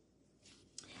them.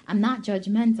 I'm not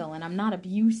judgmental and I'm not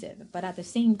abusive, but at the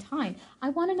same time, I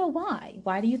want to know why.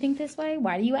 Why do you think this way?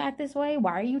 Why do you act this way?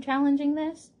 Why are you challenging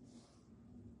this?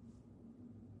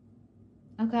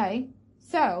 Okay,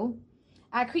 so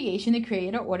at creation, the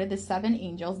Creator ordered the 7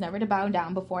 angels never to bow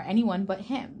down before anyone but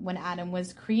him. When Adam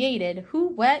was created,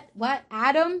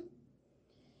 Adam?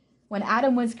 When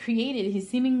Adam was created, he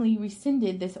seemingly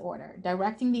rescinded this order,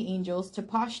 directing the angels to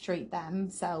prostrate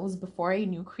themselves before a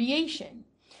new creation.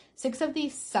 6 of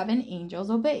these 7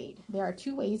 angels obeyed. There are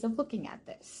 2 ways of looking at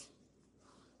this.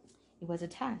 It was a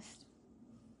test.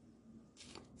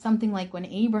 Something like when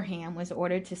Abraham was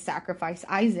ordered to sacrifice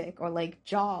Isaac, or like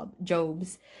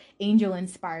Job's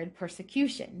angel-inspired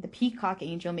persecution. The peacock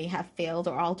angel may have failed,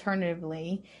 or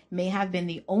alternatively, may have been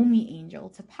the only angel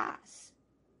to pass.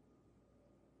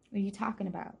 What are you talking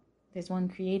about? There's one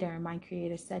creator, and my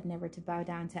creator said never to bow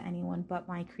down to anyone but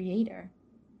my creator.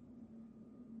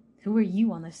 Who are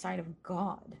you on the side of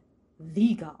God,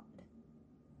 the God?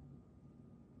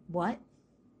 What?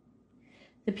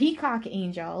 The peacock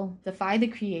angel defied the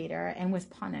creator and was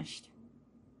punished.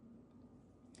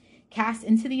 Cast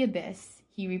into the abyss,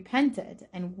 he repented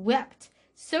and wept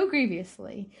so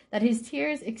grievously that his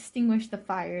tears extinguished the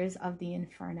fires of the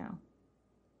inferno.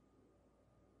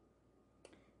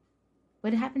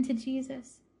 What happened to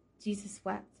Jesus? Jesus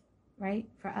wept, right?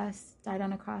 For us, died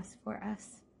on a cross for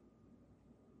us.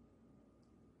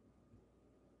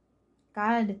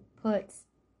 God puts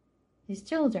his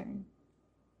children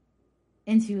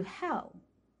into hell,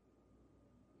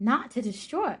 not to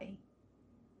destroy,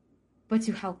 but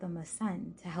to help them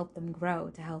ascend, to help them grow,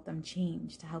 to help them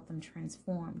change, to help them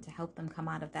transform, to help them come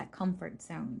out of that comfort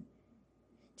zone,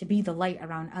 to be the light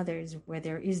around others where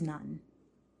there is none.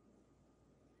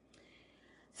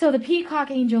 So the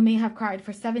peacock angel may have cried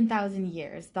for 7,000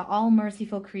 years. The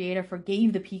all-merciful creator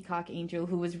forgave the peacock angel,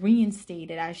 who was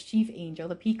reinstated as chief angel.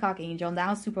 The peacock angel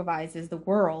now supervises the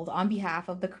world on behalf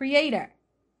of the creator.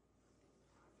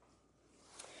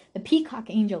 The peacock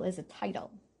angel is a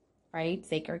title, right?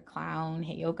 Sacred Clown,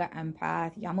 Heyoka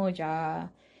Empath, Yamoja.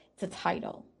 It's a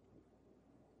title.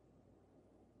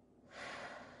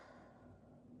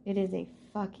 It is a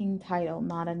fucking title,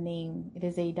 not a name. It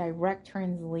is a direct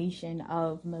translation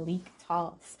of Malik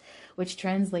Taus, which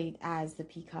translate as the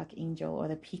peacock angel or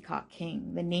the peacock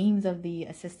king. The names of the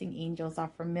assisting angels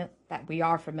that we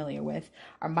are familiar with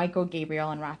are Michael,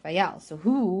 Gabriel, and Raphael. So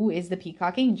who is the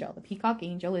peacock angel? The peacock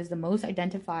angel is the most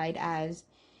identified as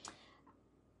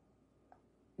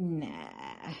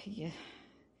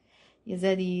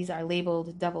Yazidis are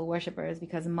labeled devil worshippers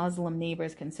because Muslim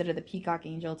neighbors consider the peacock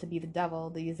angel to be the devil.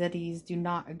 The Yazidis do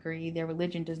not agree. Their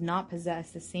religion does not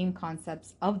possess the same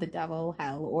concepts of the devil,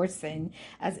 hell, or sin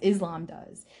as Islam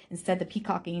does. Instead, the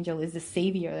peacock angel is the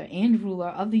savior and ruler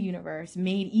of the universe,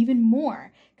 made even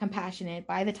more compassionate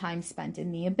by the time spent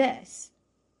in the abyss.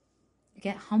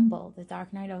 Get humble, the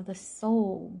dark night of the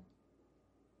soul.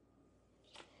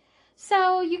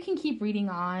 So you can keep reading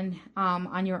on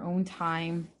your own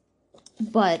time.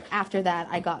 But after that,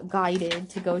 I got guided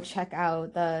to go check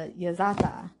out the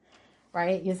Yazata,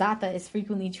 right? Yazata is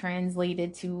frequently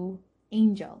translated to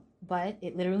angel, but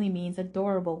it literally means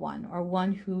adorable one, or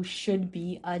one who should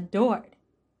be adored.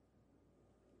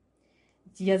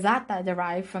 Yazata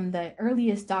derived from the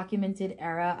earliest documented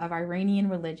era of Iranian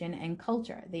religion and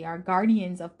culture. They are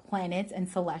guardians of planets and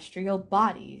celestial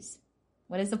bodies.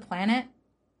 What is a planet?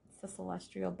 It's a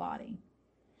celestial body.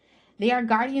 They are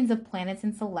guardians of planets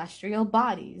and celestial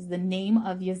bodies. The name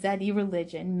of Yazidi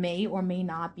religion may or may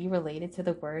not be related to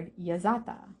the word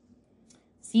Yazata.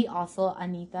 See also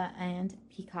Anita and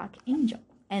Peacock Angel.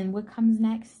 And what comes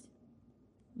next?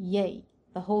 Yay,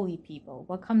 the holy people.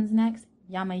 What comes next?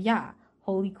 Yamaya,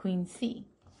 Holy Queen C.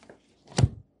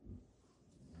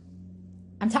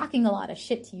 I'm talking a lot of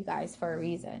shit to you guys for a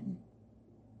reason.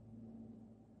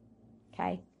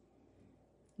 Okay?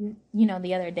 You know,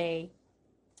 the other day,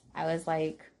 I was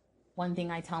like, one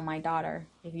thing I tell my daughter,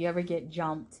 if you ever get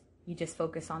jumped, you just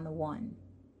focus on the one.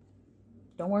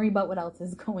 Don't worry about what else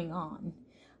is going on.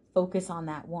 Focus on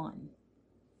that one.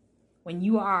 When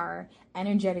you are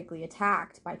energetically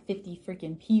attacked by 50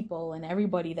 freaking people and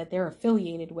everybody that they're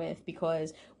affiliated with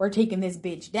because we're taking this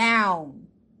bitch down,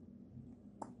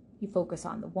 you focus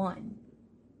on the one,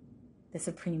 the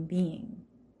supreme being,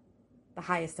 the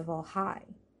highest of all high.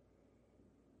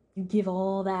 You give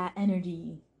all that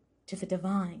energy to the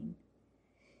divine,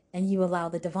 and you allow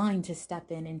the divine to step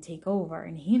in and take over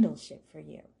and handle shit for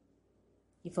you.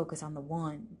 You focus on the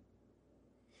one.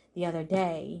 The other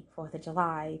day, 4th of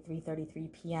July,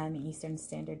 3:33 p.m. Eastern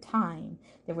Standard Time,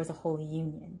 there was a holy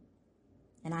union.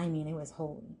 And I mean, it was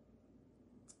holy.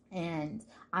 And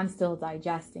I'm still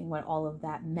digesting what all of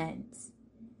that meant,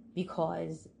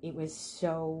 because it was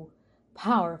so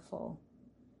powerful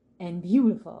and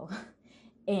beautiful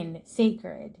and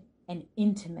sacred and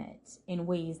intimate in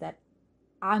ways that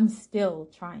I'm still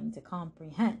trying to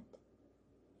comprehend.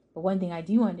 But one thing I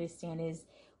do understand is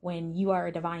when you are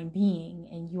a divine being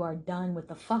and you are done with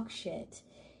the fuck shit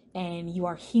and you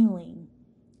are healing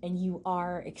and you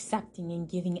are accepting and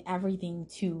giving everything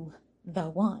to the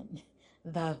one,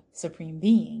 the supreme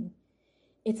being,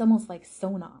 it's almost like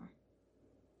sonar.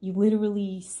 You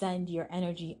literally send your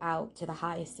energy out to the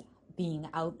highest being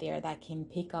out there that can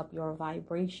pick up your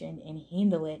vibration and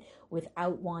handle it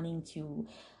without wanting to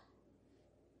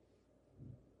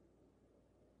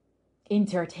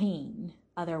entertain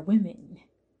other women.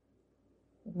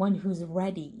 One who's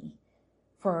ready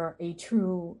for a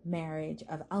true marriage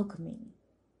of alchemy,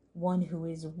 one who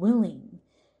is willing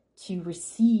to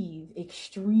receive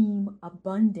extreme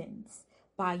abundance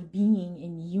by being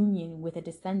in union with a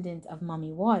descendant of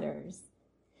Mummy Waters,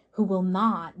 who will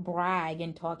not brag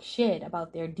and talk shit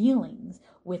about their dealings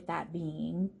with that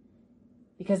being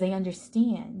because they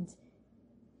understand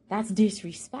that's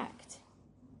disrespect.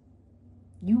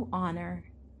 You honor,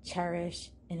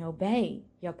 cherish, and obey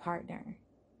your partner.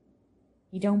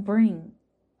 You don't bring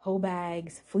hoe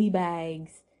bags, flea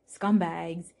bags,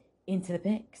 scumbags into the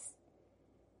mix.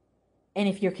 And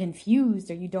if you're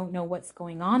confused or you don't know what's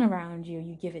going on around you,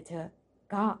 you give it to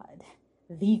God,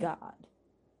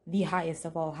 the highest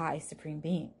of all high supreme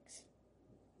beings.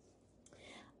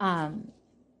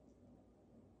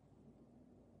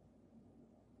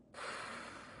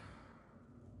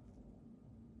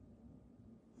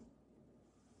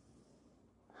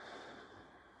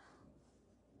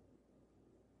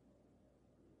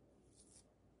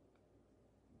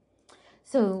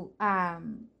 So,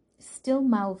 Still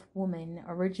Mouth Woman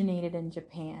originated in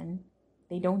Japan.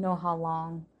 They don't know how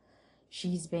long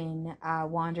she's been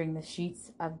wandering the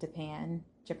streets of Japan.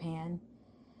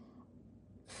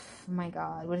 Oh my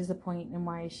God, what is the point and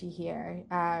why is she here?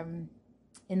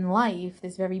 In life,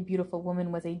 this very beautiful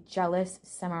woman was a jealous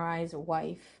samurai's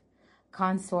wife,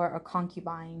 consort, or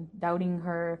concubine, doubting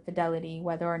her fidelity,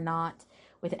 whether or not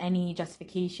with any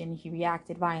justification. He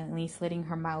reacted violently, slitting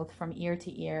her mouth from ear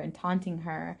to ear and taunting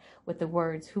her with the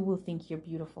words, "Who will think you're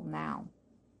beautiful now?"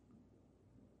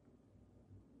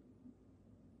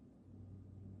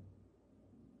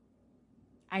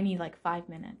 I need like 5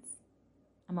 minutes.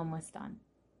 I'm almost done.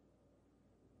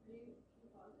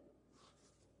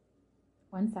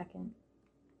 1 second.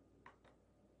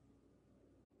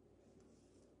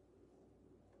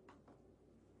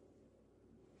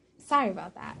 Sorry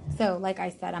about that. So, like I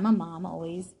said, I'm a mom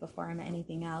always before I'm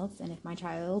anything else. And if my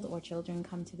child or children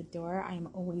come to the door, I am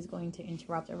always going to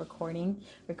interrupt a recording,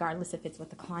 regardless if it's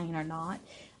with the client or not,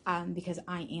 because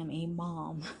I am a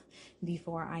mom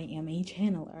before I am a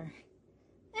channeler.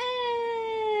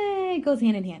 It goes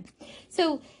hand in hand.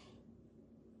 So,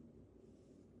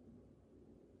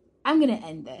 I'm going to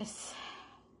end this.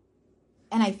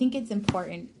 And I think it's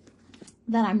important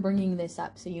that I'm bringing this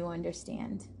up so you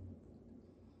understand.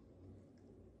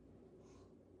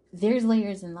 There's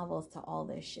layers and levels to all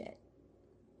this shit.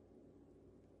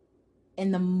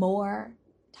 And the more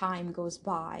time goes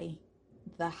by,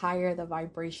 the higher the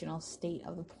vibrational state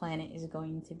of the planet is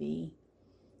going to be.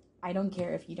 I don't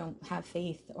care if you don't have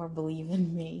faith or believe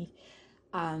in me.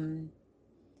 The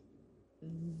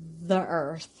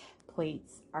earth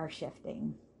plates are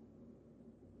shifting.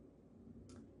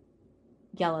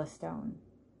 Yellowstone,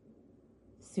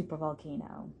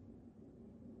 supervolcano.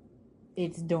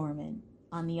 It's dormant.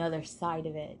 On the other side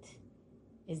of it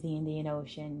is the Indian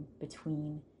Ocean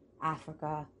between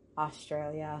Africa,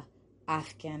 Australia,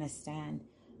 Afghanistan.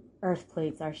 Earth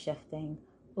plates are shifting.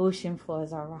 Ocean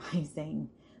floors are rising.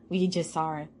 We just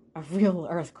saw a real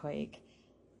earthquake.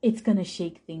 It's going to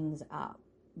shake things up.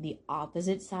 The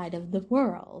opposite side of the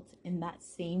world in that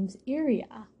same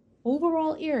area,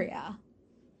 overall area,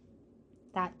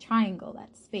 that triangle,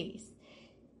 that space,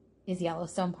 is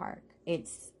Yellowstone Park.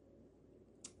 It's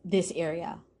this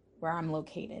area where I'm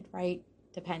located, right?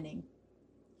 Depending.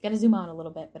 You gotta zoom out a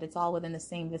little bit, but it's all within the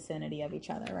same vicinity of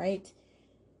each other, right?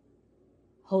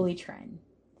 Holy Trend,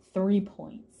 3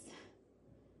 points.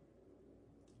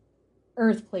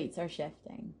 Earth plates are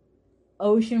shifting.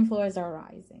 Ocean floors are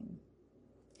rising.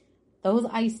 Those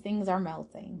ice things are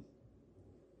melting.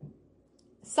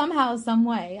 Somehow, some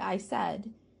way, I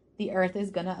said, the earth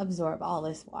is gonna absorb all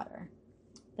this water.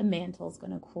 The mantle's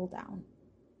gonna cool down.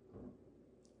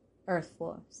 Earth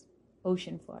floors,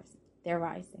 ocean floors, they're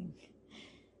rising.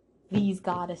 These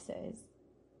goddesses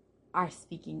are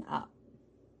speaking up.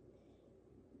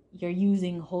 You're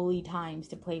using holy times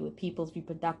to play with people's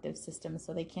reproductive systems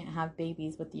so they can't have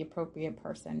babies with the appropriate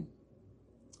person.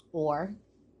 Or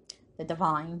the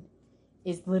divine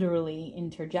is literally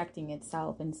interjecting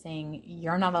itself and saying,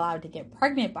 you're not allowed to get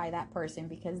pregnant by that person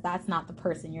because that's not the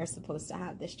person you're supposed to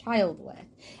have this child with.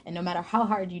 And no matter how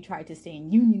hard you try to stay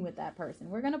in union with that person,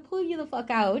 we're going to pull you the fuck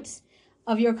out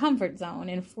of your comfort zone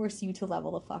and force you to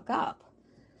level the fuck up.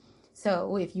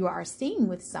 So if you are staying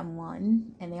with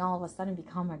someone and they all of a sudden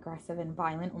become aggressive and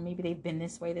violent, or maybe they've been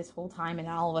this way this whole time and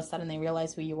now all of a sudden they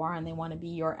realize who you are and they want to be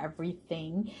your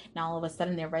everything. Now all of a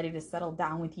sudden they're ready to settle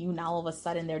down with you. Now all of a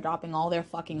sudden they're dropping all their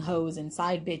fucking hoes and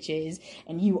side bitches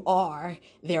and you are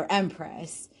their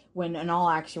empress. When in all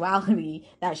actuality,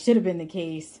 that should have been the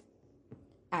case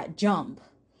at jump.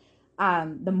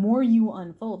 The more you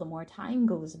unfold, the more time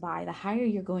goes by, the higher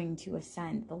you're going to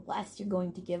ascend, the less you're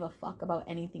going to give a fuck about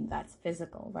anything that's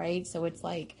physical, right? So it's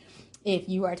like, if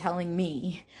you are telling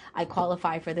me I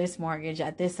qualify for this mortgage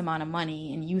at this amount of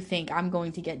money, and you think I'm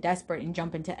going to get desperate and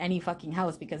jump into any fucking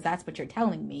house because that's what you're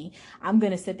telling me, I'm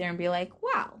going to sit there and be like,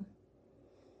 wow,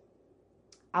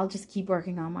 I'll just keep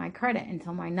working on my credit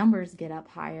until my numbers get up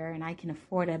higher and I can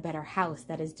afford a better house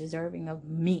that is deserving of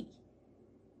me.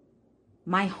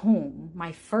 My home,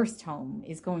 my first home,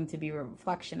 is going to be a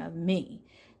reflection of me,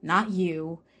 not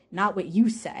you, not what you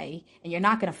say. And you're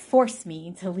not going to force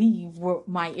me to leave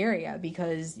my area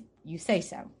because you say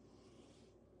so.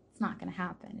 It's not going to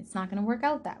happen. It's not going to work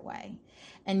out that way.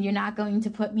 And you're not going to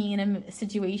put me in a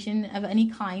situation of any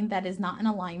kind that is not in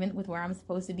alignment with where I'm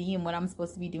supposed to be and what I'm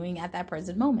supposed to be doing at that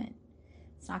present moment.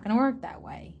 It's not going to work that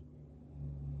way.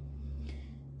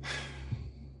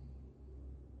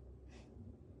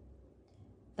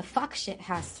 The fuck shit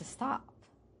has to stop.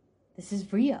 This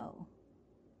is real.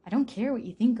 I don't care what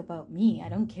you think about me. I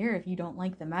don't care if you don't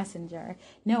like The Messenger.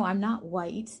 No, I'm not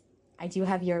white. I do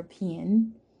have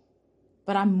European.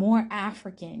 But I'm more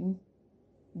African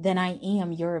than I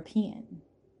am European.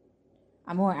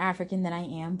 I'm more African than I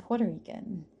am Puerto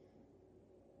Rican.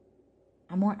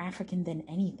 I'm more African than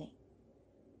anything.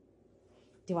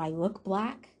 Do I look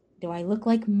black? Do I look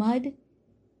like mud?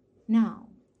 No.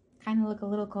 Kind of look a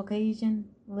little Caucasian,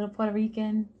 a little Puerto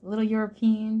Rican, a little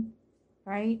European,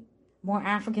 right? More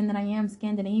African than I am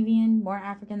Scandinavian, more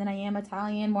African than I am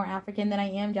Italian, more African than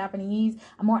I am Japanese.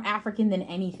 I'm more African than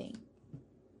anything.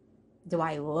 Do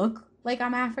I look like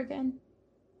I'm African?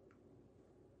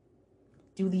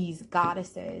 Do these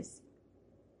goddesses,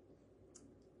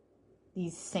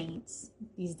 these saints,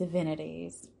 these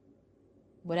divinities,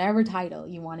 whatever title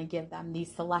you want to give them,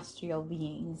 these celestial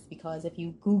beings, because if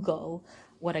you Google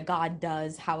what a god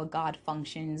does, how a god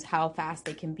functions, how fast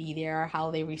they can be there,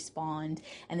 how they respond,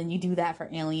 and then you do that for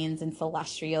aliens and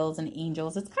celestials and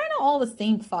angels, it's kind of all the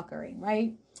same fuckery,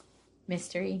 right?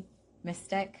 Mystery,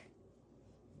 mystic,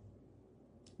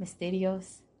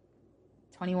 Misterios,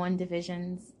 21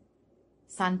 divisions,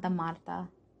 Santa Marta.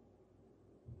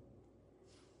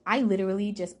 I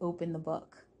literally just open the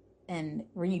book and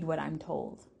read what I'm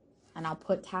told. And I'll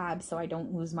put tabs so I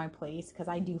don't lose my place, because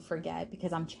I do forget,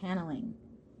 because I'm channeling.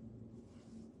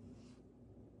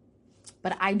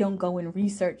 But I don't go and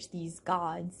research these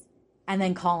gods and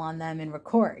then call on them and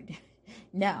record.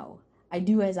 No, I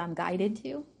do as I'm guided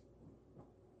to.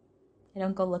 I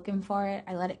don't go looking for it.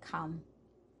 I let it come.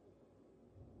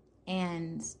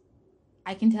 And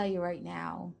I can tell you right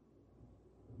now,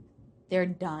 they're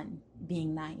done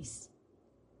being nice.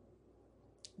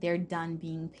 They're done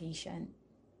being patient.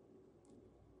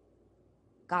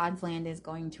 God's land is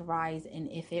going to rise, and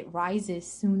if it rises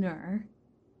sooner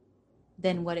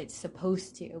than what it's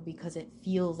supposed to, because it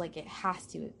feels like it has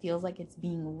to, it feels like it's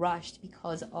being rushed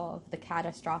because of the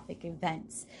catastrophic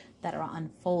events that are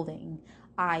unfolding,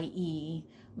 i.e.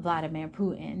 Vladimir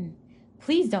Putin,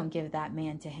 please don't give that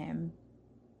man to him.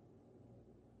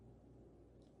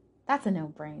 That's a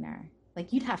no-brainer.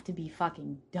 Like, you'd have to be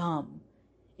fucking dumb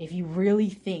if you really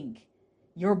think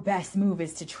your best move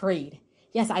is to trade.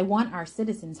 Yes, I want our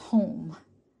citizens home.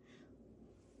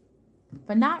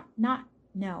 But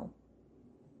no.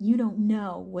 You don't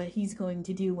know what he's going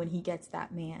to do when he gets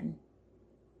that man.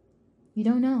 You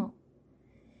don't know.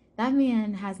 That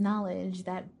man has knowledge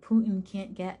that Putin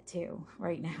can't get to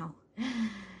right now.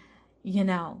 You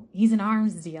know, he's an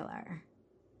arms dealer.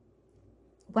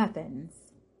 Weapons.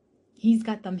 He's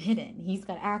got them hidden. He's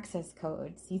got access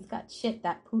codes. He's got shit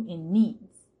that Putin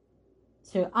needs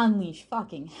to unleash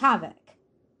fucking havoc.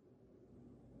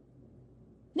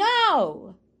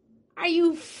 No! Are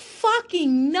you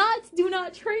fucking nuts? Do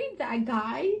not trade that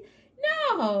guy.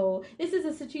 No! This is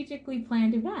a strategically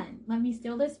planned event. Let me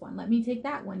steal this one. Let me take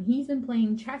that one. He's been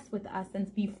playing chess with us since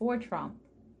before Trump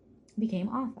became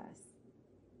office.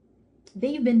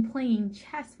 They've been playing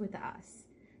chess with us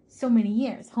so many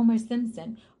years. Homer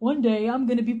Simpson, one day I'm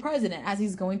going to be president, as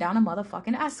he's going down a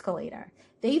motherfucking escalator.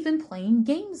 They've been playing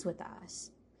games with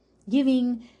us,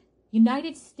 giving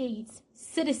United States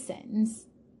citizens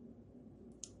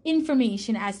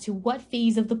information as to what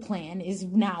phase of the plan is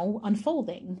now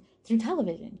unfolding through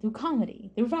television, through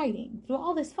comedy, through writing, through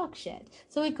all this fuck shit,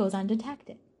 so it goes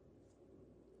undetected.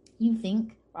 You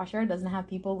think Russia doesn't have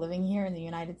people living here in the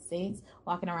United States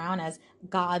walking around as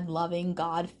God-loving,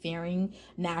 God-fearing,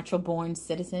 natural-born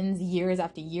citizens years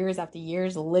after years after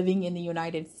years living in the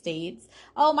United States?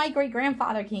 Oh, my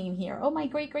great-grandfather came here. Oh, my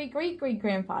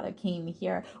great-great-great-great-grandfather came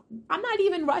here. I'm not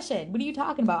even Russian. What are you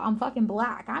talking about? I'm fucking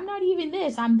black. I'm not even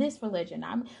this. I'm this religion.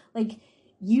 I'm like,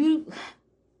 you...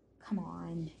 Come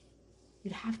on.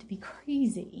 You'd have to be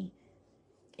crazy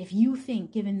if you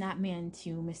think giving that man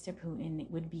to Mr. Putin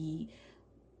would be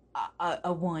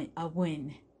a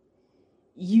win.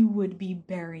 You would be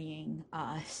burying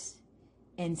us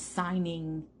and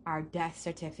signing our death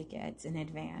certificates in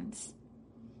advance,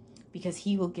 because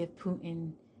he will give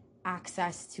Putin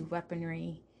access to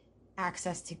weaponry,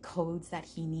 access to codes that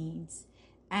he needs,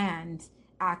 and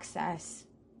access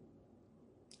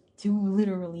to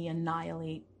literally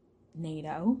annihilate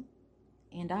NATO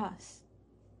and us.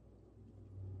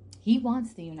 He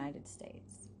wants the United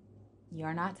States.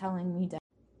 You're not telling me that.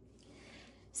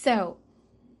 So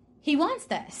he wants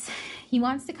this. He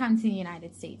wants to come to the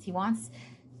United States. He wants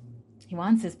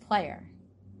his player.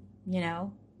 You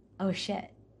know? Oh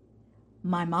shit.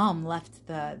 My mom left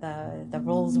the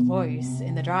Rolls Royce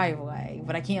in the driveway,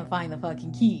 but I can't find the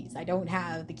fucking keys. I don't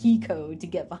have the key code to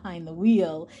get behind the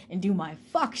wheel and do my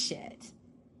fuck shit.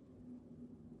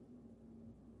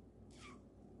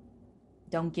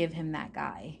 Don't give him that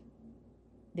guy.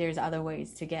 There's other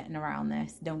ways to getting around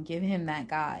this. Don't give him that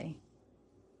guy.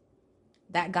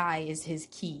 That guy is his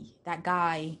key. That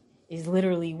guy is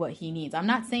literally what he needs. I'm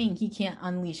not saying he can't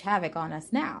unleash havoc on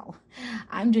us now.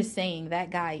 I'm just saying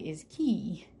that guy is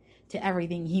key to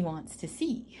everything he wants to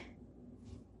see.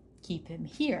 Keep him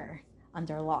here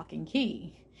under lock and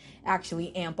key.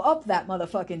 Actually amp up that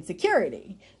motherfucking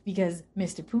security, because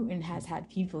Mr. Putin has had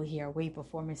people here way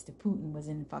before Mr. Putin was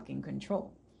in fucking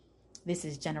control. This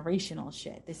is generational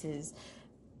shit. This is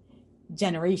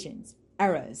generations,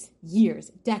 eras, years,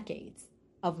 decades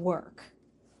of work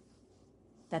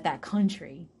that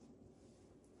country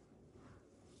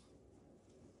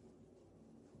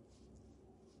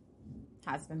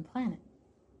has been planning.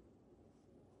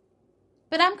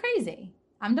 But I'm crazy.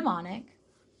 I'm demonic.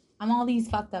 I'm all these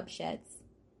fucked up shits.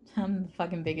 I'm the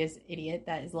fucking biggest idiot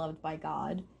that is loved by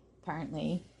God,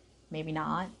 apparently. Maybe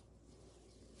not.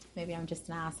 Maybe I'm just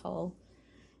an asshole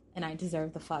and I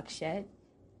deserve the fuck shit.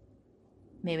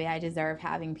 Maybe I deserve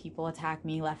having people attack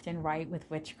me left and right with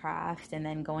witchcraft and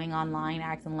then going online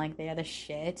acting like they're the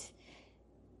shit.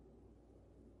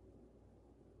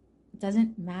 It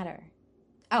doesn't matter.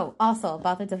 Oh, also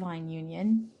about the divine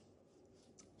union.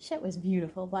 Shit was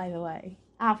beautiful, by the way.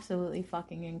 Absolutely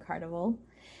fucking incredible.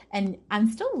 And I'm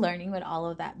still learning what all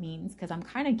of that means, because I'm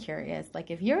kind of curious.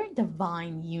 Like, if you're in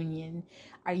divine union,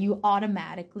 are you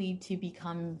automatically to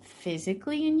become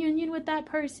physically in union with that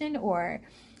person? Or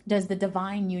does the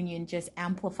divine union just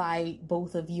amplify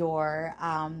both of your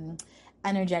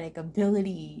energetic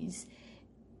abilities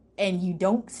and you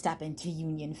don't step into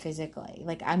union physically?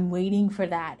 Like, I'm waiting for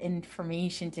that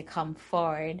information to come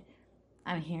forward.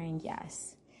 I'm hearing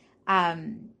yes.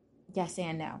 Yes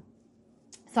and no.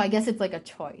 So I guess it's like a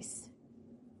choice.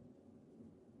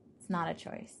 It's not a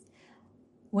choice.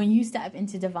 When you step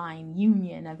into divine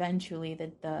union, eventually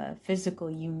the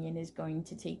physical union is going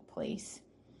to take place.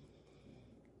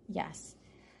 Yes.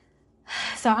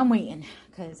 So I'm waiting,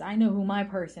 because I know who my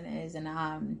person is,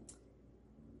 and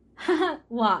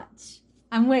watch.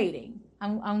 I'm waiting.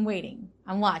 I'm waiting.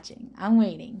 I'm watching. I'm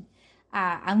waiting.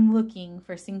 I'm looking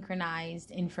for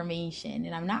synchronized information,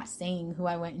 and I'm not saying who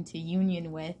I went into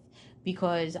union with,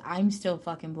 because I'm still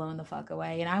fucking blown the fuck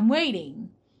away, and I'm waiting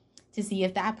to see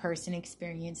if that person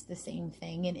experienced the same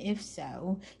thing, and if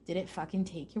so, did it fucking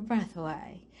take your breath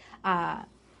away? I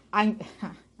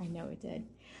know it did.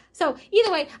 So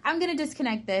either way, I'm going to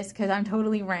disconnect this, because I'm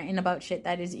totally ranting about shit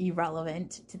that is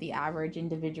irrelevant to the average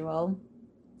individual.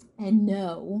 And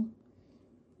no,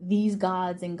 these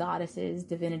gods and goddesses,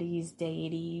 divinities,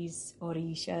 deities,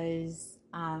 orishas,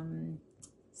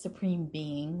 supreme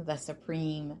being, the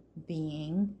supreme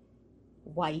being,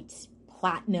 white,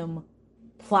 platinum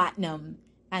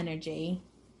energy,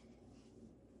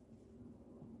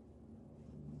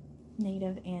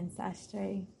 native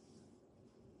ancestry,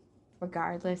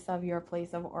 regardless of your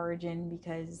place of origin,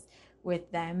 because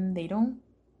with them, they don't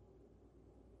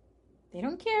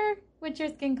care what your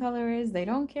skin color is. They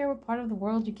don't care what part of the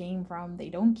world you came from. They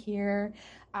don't care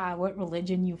what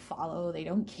religion you follow. They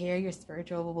don't care your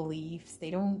spiritual beliefs.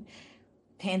 They don't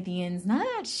pantheons. None of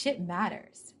that shit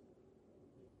matters.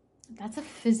 That's a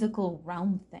physical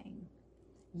realm thing.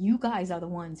 You guys are the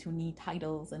ones who need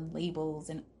titles and labels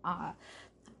and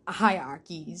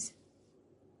hierarchies.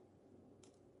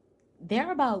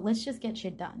 They're about, let's just get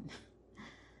shit done.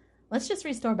 Let's just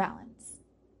restore balance.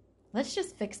 Let's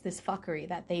just fix this fuckery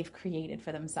that they've created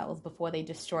for themselves before they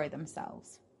destroy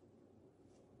themselves.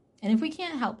 And if we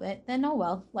can't help it, then oh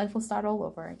well, life will start all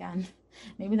over again.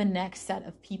 Maybe the next set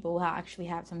of people will actually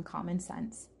have some common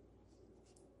sense.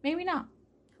 Maybe not.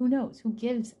 Who knows? Who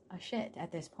gives a shit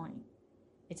at this point?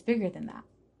 It's bigger than that.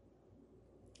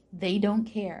 They don't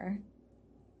care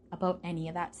about any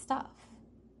of that stuff.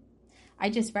 I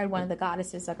just read one of the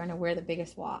goddesses are going to wear the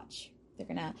biggest watch. They're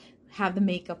going to have the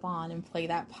makeup on and play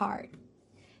that part.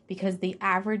 Because the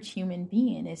average human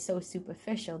being is so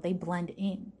superficial, they blend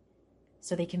in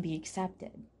so they can be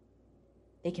accepted.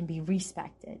 They can be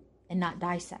respected and not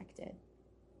dissected.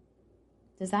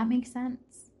 Does that make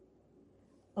sense?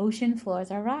 Ocean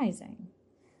floors are rising.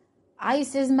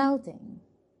 Ice is melting.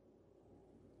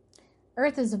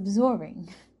 Earth is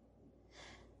absorbing.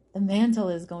 The mantle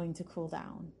is going to cool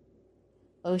down.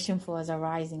 Ocean floors are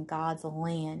rising. God's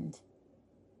land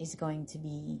is going to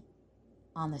be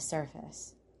on the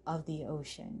surface of the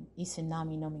ocean.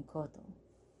 Isunami no Mikoto.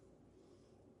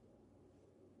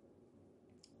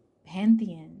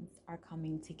 Pantheons are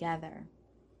coming together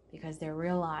because they're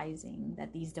realizing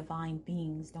that these divine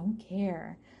beings don't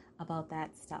care about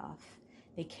that stuff.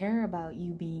 They care about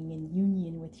you being in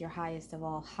union with your highest of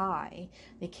all high.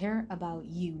 They care about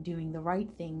you doing the right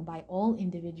thing by all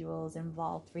individuals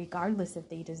involved, regardless if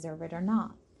they deserve it or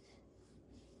not.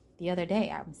 The other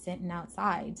day, I'm sitting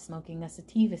outside smoking a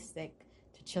sativa stick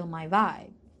to chill my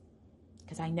vibe.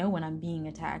 Because I know when I'm being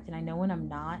attacked and I know when I'm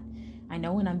not. I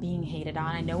know when I'm being hated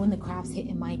on. I know when the crap's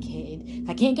hitting my kid. If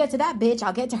I can't get to that bitch,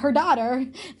 I'll get to her daughter.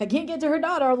 If I can't get to her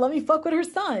daughter, let me fuck with her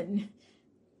son.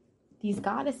 These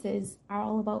goddesses are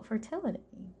all about fertility.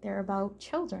 They're about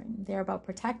children. They're about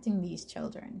protecting these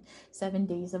children. 7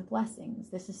 days of blessings.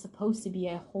 This is supposed to be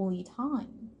a holy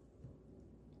time.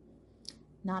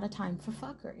 Not a time for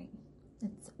fuckery.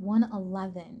 It's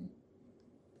 1:11.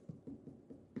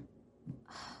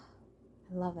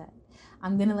 I love it.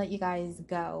 I'm going to let you guys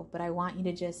go, but I want you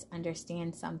to just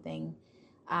understand something.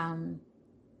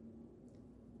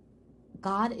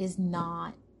 God is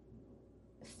not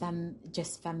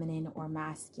just feminine or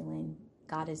masculine.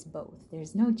 God is both.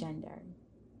 There's no gender.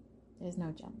 There's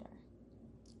no gender.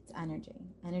 It's energy.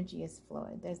 Energy is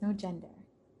fluid. There's no gender.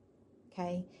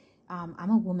 Okay? I'm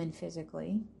a woman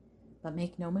physically, but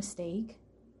make no mistake,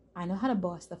 I know how to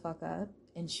boss the fuck up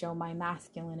and show my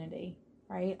masculinity,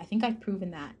 right? I think I've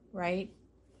proven that, right?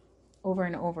 Over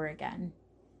and over again.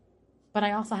 But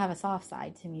I also have a soft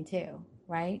side to me too,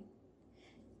 right?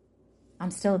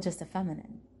 I'm still just a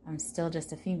feminine. I'm still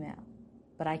just a female,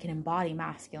 but I can embody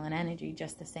masculine energy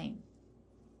just the same.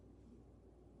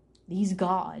 These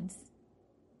gods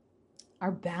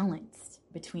are balanced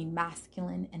between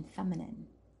masculine and feminine.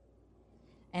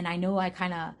 And I know I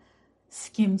kind of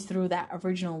skimmed through that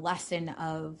original lesson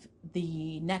of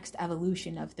the next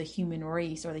evolution of the human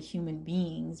race or the human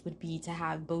beings would be to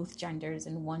have both genders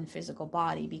in one physical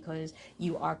body because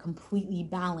you are completely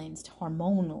balanced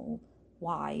hormonal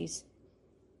wise.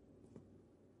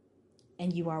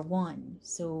 And you are one.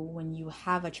 So when you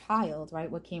have a child,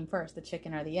 right, what came first, the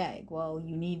chicken or the egg? Well,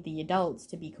 you need the adults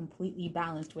to be completely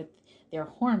balanced with their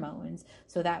hormones.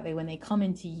 So that way when they come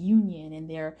into union and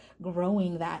they're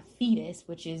growing that fetus,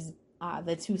 which is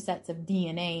the two sets of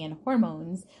DNA and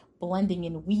hormones, blending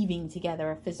and weaving together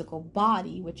a physical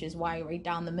body, which is why right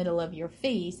down the middle of your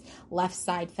face, left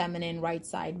side feminine, right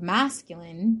side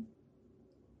masculine,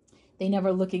 they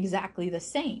never look exactly the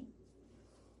same.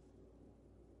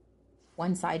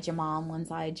 One side your mom, one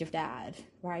side your dad,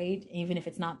 right? Even if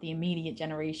it's not the immediate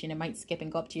generation, it might skip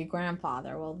and go up to your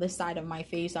grandfather. Well, this side of my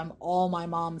face, I'm all my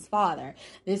mom's father.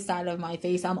 This side of my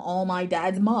face, I'm all my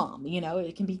dad's mom. You know,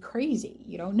 it can be crazy.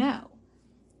 You don't know.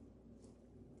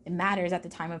 It matters at the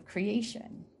time of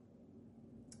creation.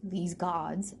 These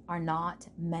gods are not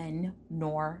men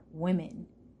nor women.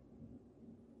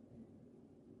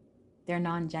 They're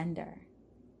non-gender.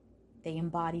 They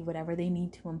embody whatever they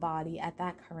need to embody at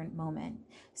that current moment.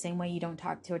 Same way you don't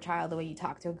talk to a child the way you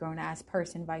talk to a grown-ass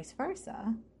person, vice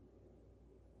versa.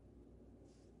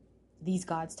 These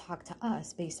gods talk to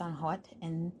us based on what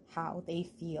and how they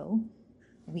feel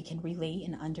we can relate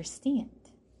and understand.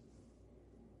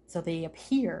 So they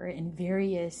appear in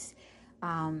various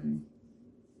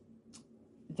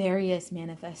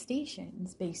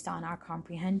manifestations based on our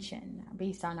comprehension,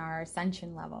 based on our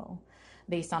ascension level,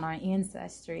 based on our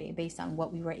ancestry, based on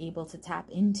what we were able to tap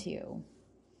into.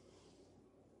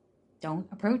 Don't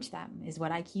approach them, is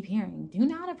what I keep hearing. Do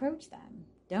not approach them.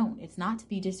 Don't. It's not to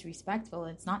be disrespectful.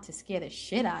 It's not to scare the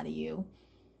shit out of you.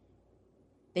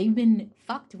 They've been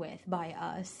fucked with by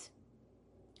us.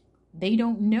 They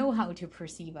don't know how to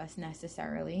perceive us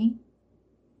necessarily.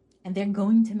 And they're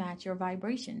going to match your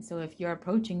vibration. So if you're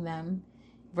approaching them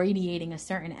radiating a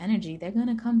certain energy, they're going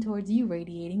to come towards you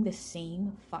radiating the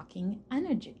same fucking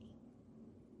energy.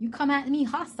 You come at me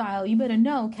hostile, you better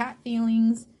know, cat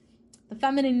feelings, the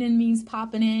feminine in me's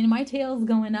popping in, my tail's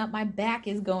going up, my back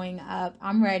is going up,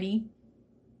 I'm ready.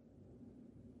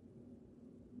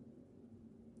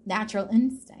 natural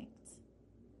instinct.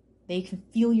 They can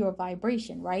feel your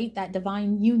vibration, right? That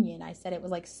divine union. I said it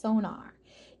was like sonar.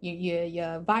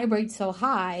 You vibrate so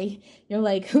high, you're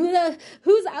like,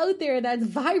 who's out there that's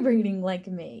vibrating like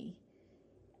me?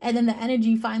 And then the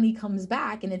energy finally comes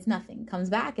back and it's nothing. Comes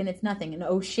back and it's nothing. And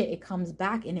oh shit, it comes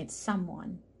back and it's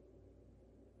someone.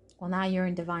 Well, now you're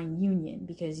in divine union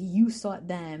because you sought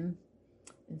them,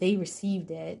 they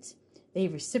received it, they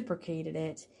reciprocated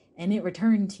it, and it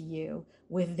returned to you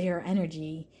with their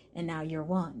energy, and now you're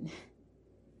one.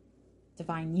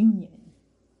 Divine union.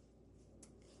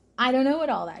 I don't know what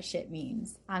all that shit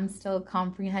means. I'm still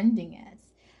comprehending it,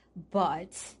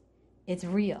 but it's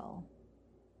real.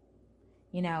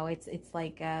 You know, it's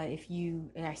like if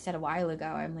I said a while ago,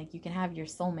 I'm like, you can have your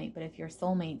soulmate, but if your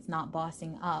soulmate's not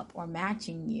bossing up or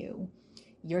matching you,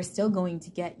 you're still going to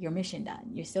get your mission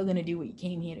done. You're still going to do what you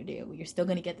came here to do. You're still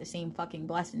going to get the same fucking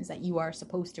blessings that you are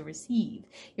supposed to receive.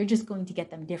 You're just going to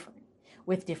get them different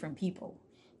with different people.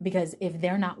 Because if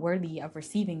they're not worthy of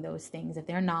receiving those things, if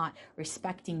they're not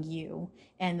respecting you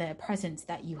and the presence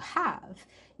that you have,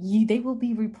 they will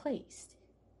be replaced.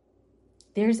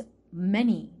 There's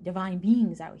many divine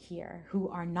beings out here who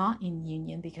are not in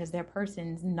union because their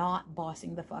person's not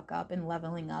bossing the fuck up and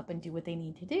leveling up and do what they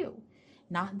need to do.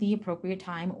 Not the appropriate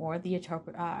time or the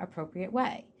appropriate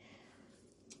way.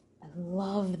 I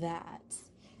love that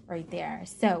right there.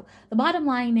 So the bottom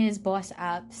line is boss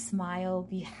up, smile,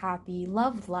 be happy,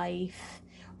 love life,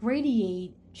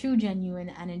 radiate true genuine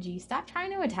energy. Stop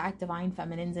trying to attack divine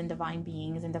feminines and divine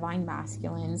beings and divine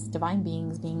masculines. Divine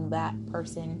beings being that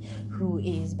person who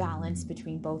is balanced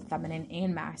between both feminine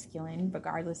and masculine,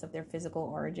 regardless of their physical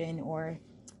origin or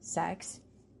sex.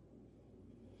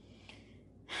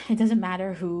 It doesn't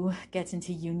matter who gets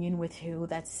into union with who.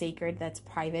 That's sacred, that's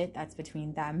private, that's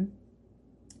between them.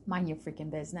 Mind your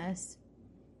freaking business.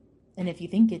 And if you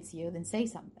think it's you, then say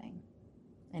something.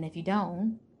 And if you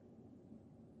don't,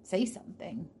 say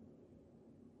something.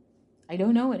 I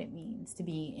don't know what it means to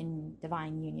be in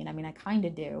divine union. I mean, I kind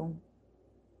of do.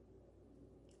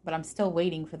 But I'm still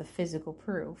waiting for the physical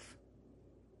proof.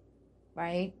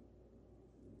 Right?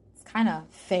 It's kind of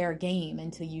fair game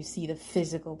until you see the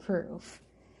physical proof.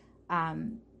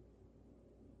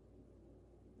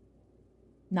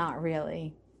 Not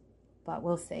really. But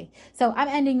we'll see. So I'm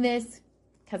ending this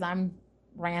because I'm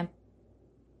Ram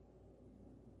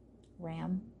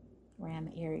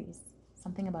Aries.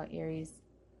 Something about Aries.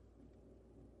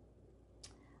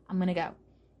 I'm going to go.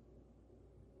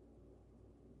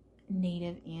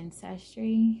 Native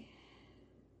ancestry.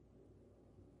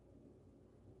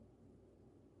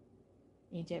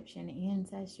 Egyptian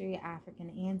ancestry. African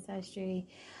ancestry.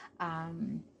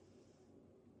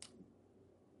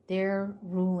 They're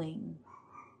ruling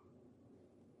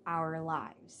our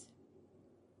lives.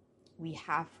 We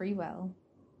have free will,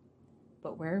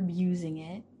 but we're abusing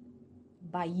it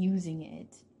by using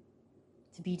it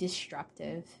to be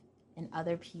destructive in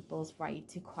other people's right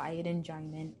to quiet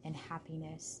enjoyment and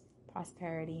happiness,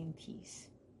 prosperity, and peace.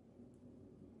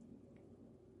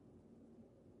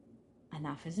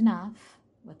 Enough is enough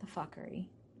with the fuckery,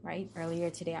 right?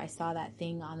 Earlier today, I saw that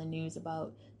thing on the news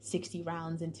about 60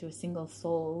 rounds into a single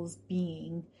soul's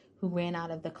being who ran out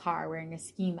of the car wearing a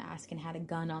ski mask and had a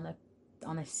gun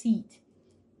on a seat.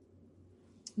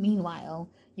 Meanwhile,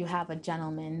 you have a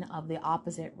gentleman of the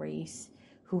opposite race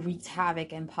who wreaked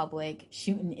havoc in public,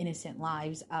 shooting innocent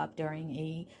lives up during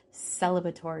a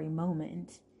celebratory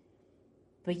moment.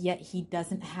 But yet he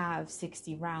doesn't have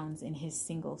 60 rounds in his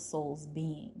single soul's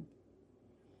being.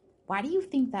 Why do you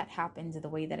think that happened the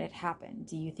way that it happened?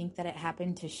 Do you think that it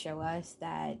happened to show us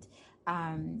that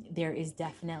there is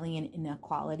definitely an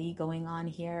inequality going on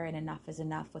here and enough is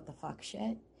enough with the fuck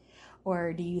shit?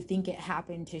 Or do you think it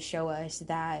happened to show us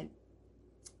that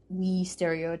we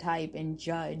stereotype and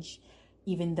judge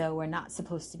even though we're not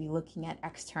supposed to be looking at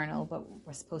external, but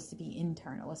we're supposed to be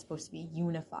internal. We're supposed to be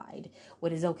unified.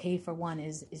 What is okay for one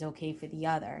is okay for the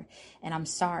other. And I'm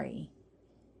sorry,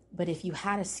 but if you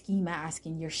had a ski mask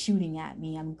and you're shooting at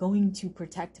me, I'm going to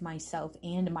protect myself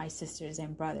and my sisters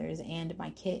and brothers and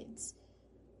my kids.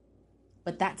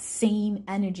 But that same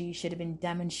energy should have been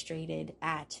demonstrated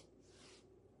at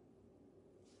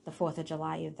the 4th of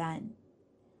July event.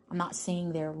 I'm not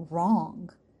saying they're wrong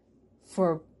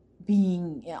for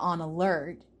being on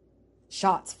alert,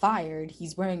 shots fired,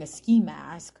 he's wearing a ski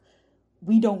mask,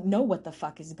 we don't know what the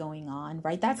fuck is going on,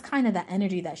 right? That's kind of the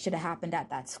energy that should have happened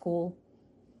at that school.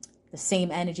 The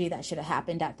same energy that should have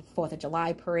happened at the 4th of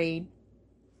July parade.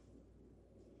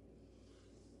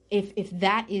 If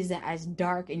that is as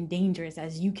dark and dangerous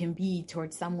as you can be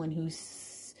towards someone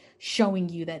who's showing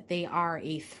you that they are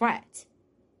a threat,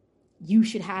 you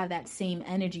should have that same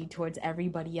energy towards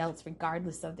everybody else,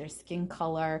 regardless of their skin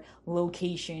color,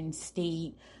 location,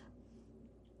 state,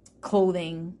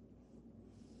 clothing,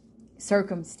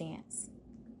 circumstance.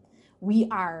 We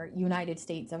are United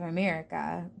States of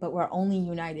America, but we're only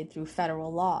united through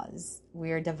federal laws.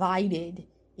 We're divided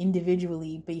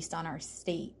individually based on our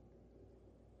state.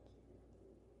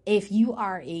 If you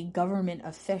are a government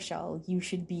official, you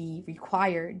should be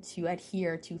required to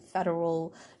adhere to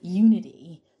federal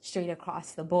unity straight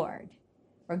across the board,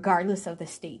 regardless of the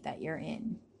state that you're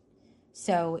in.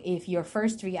 So if your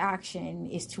first reaction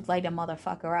is to light a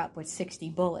motherfucker up with 60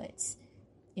 bullets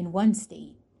in one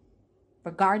state,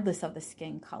 regardless of the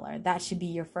skin color, that should be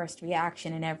your first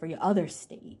reaction in every other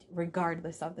state,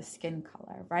 regardless of the skin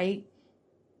color, right?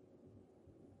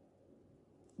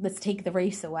 Let's take the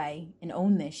race away and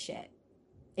own this shit.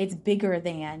 It's bigger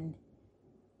than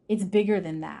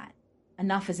that.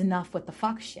 Enough is enough with the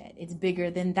fuck shit. It's bigger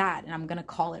than that, and I'm going to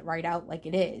call it right out like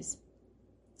it is.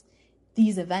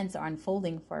 These events are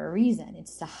unfolding for a reason.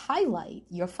 It's to highlight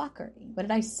your fuckery. What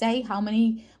did I say? How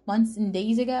many months and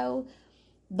days ago?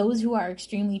 Those who are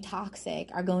extremely toxic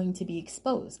are going to be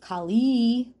exposed.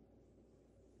 Kali,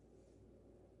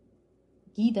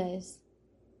 Gita's,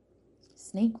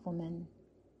 Snake Woman,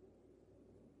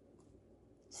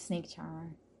 Snake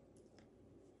Charmer,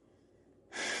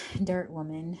 Dirt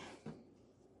Woman,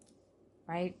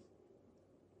 right?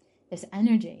 This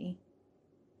energy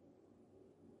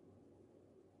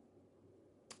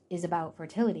is about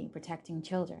fertility, protecting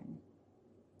children,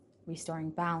 restoring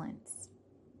balance,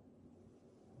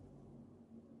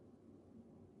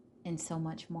 and so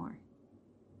much more.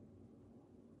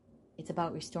 It's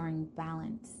about restoring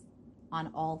balance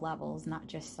on all levels, not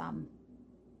just some.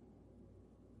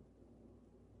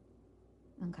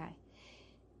 Okay.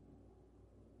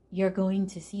 You're going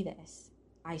to see this.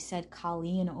 I said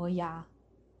Kali and Oya,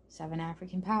 7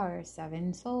 African powers,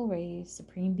 7 soul rays,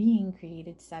 supreme being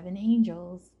created 7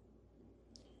 angels.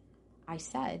 I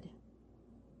said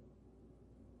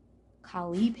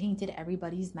Kali painted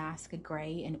everybody's mask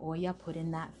gray, and Oya put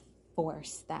in that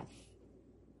force, that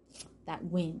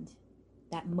wind,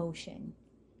 that motion,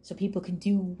 so people can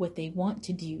do what they want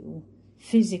to do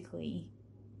physically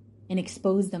and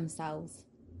expose themselves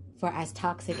for as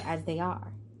toxic as they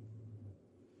are.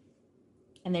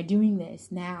 And they're doing this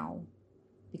now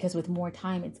because with more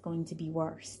time, it's going to be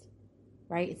worse,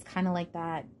 right? It's kind of like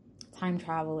that time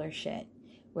traveler shit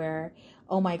where,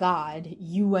 oh my God,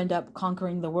 you end up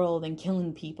conquering the world and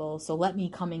killing people, so let me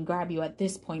come and grab you at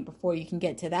this point before you can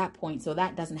get to that point, so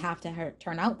that doesn't have to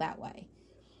turn out that way.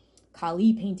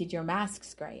 Kali painted your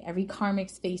masks gray. Every karmic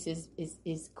space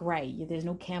is gray. There's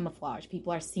no camouflage.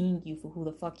 People are seeing you for who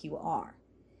the fuck you are.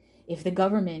 If the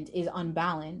government is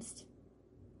unbalanced,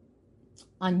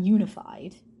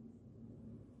 ununified,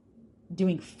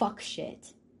 doing fuck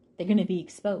shit, they're going to be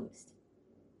exposed,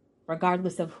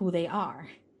 regardless of who they are.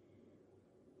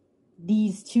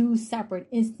 These 2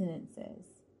 separate incidences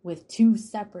with 2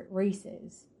 separate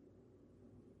races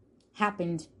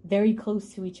happened very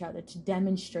close to each other to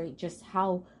demonstrate just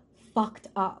how fucked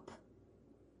up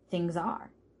things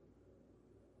are.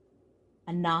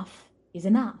 Enough is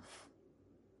enough.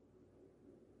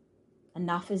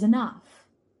 Enough is enough.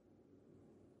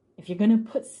 If you're going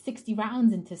to put 60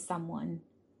 rounds into someone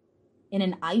in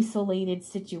an isolated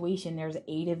situation, there's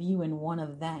 8 of you and 1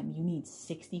 of them. You need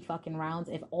 60 fucking rounds.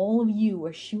 If all of you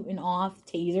were shooting off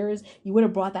tasers, you would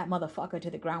have brought that motherfucker to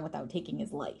the ground without taking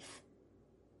his life.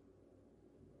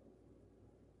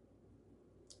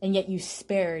 And yet you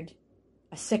spared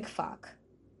a sick fuck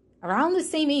around the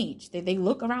same age. They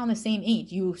look around the same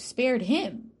age. You spared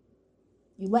him.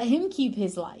 You let him keep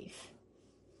his life.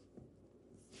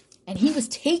 And he was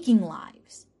taking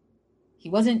lives. He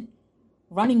wasn't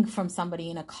running from somebody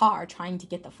in a car trying to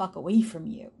get the fuck away from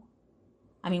you.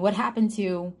 I mean, what happened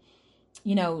to,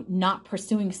 not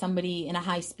pursuing somebody in a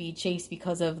high-speed chase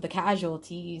because of the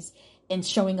casualties and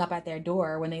showing up at their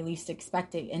door when they least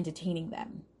expect it, entertaining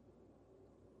them?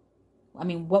 I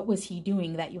mean, what was he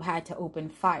doing that you had to open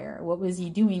fire? What was he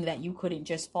doing that you couldn't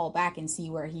just fall back and see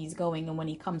where he's going, and when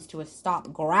he comes to a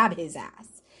stop, grab his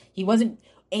ass? He wasn't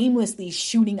aimlessly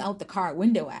shooting out the car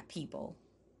window at people.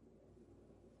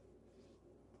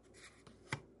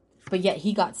 But yet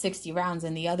he got 60 rounds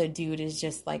and the other dude is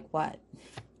just like, what?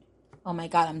 Oh my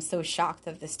God, I'm so shocked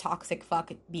that this toxic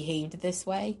fuck behaved this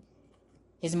way.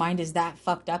 His mind is that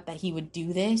fucked up that he would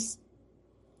do this.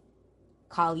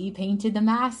 Kali painted the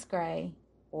mask gray.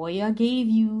 Oya gave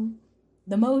you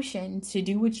the motion to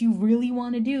do what you really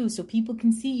want to do so people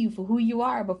can see you for who you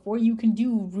are before you can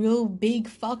do real big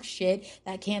fuck shit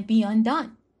that can't be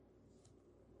undone.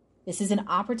 This is an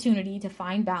opportunity to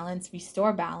find balance,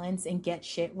 restore balance, and get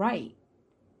shit right.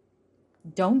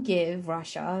 Don't give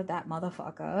Russia, that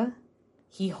motherfucker.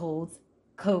 He holds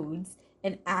codes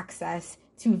and access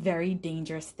to very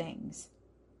dangerous things.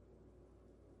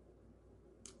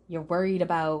 You're worried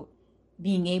about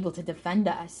being able to defend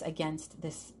us against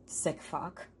this sick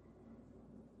fuck.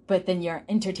 But then you're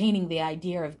entertaining the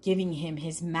idea of giving him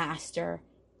his master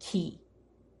key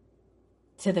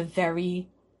to the very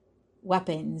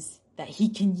weapons that he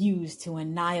can use to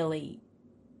annihilate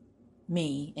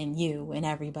me and you and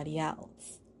everybody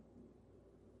else.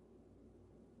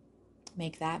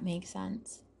 Make that make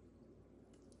sense?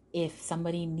 If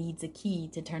somebody needs a key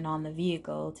to turn on the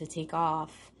vehicle to take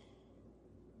off,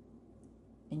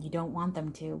 and you don't want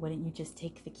them to, wouldn't you just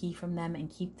take the key from them and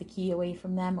keep the key away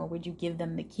from them? Or would you give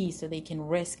them the key so they can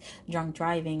risk drunk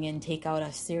driving and take out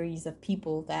a series of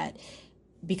people that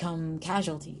become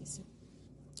casualties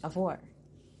of war?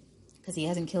 Because he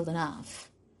hasn't killed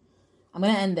enough. I'm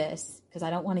going to end this because I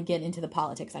don't want to get into the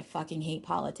politics. I fucking hate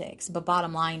politics. But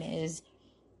bottom line is,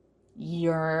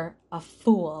 you're a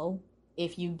fool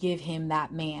if you give him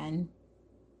that man,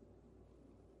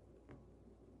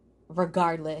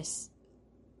 regardless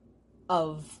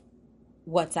of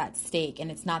what's at stake. And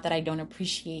it's not that I don't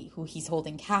appreciate who he's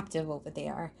holding captive over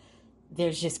there.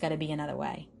 There's just got to be another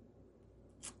way.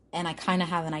 And I kind of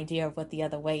have an idea of what the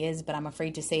other way is, but I'm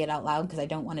afraid to say it out loud because I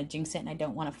don't want to jinx it and I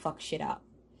don't want to fuck shit up.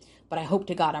 But I hope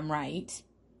to God I'm right.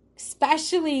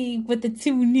 Especially with the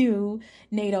 2 new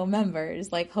NATO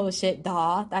members. Like, oh shit,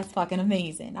 duh. That's fucking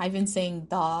amazing. I've been saying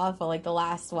duh for like the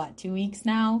last, 2 weeks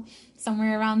now?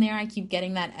 Somewhere around there. I keep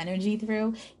getting that energy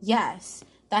through. Yes.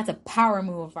 That's a power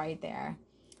move right there.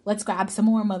 Let's grab some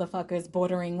more motherfuckers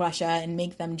bordering Russia and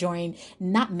make them join,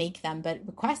 not make them, but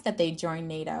request that they join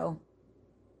NATO.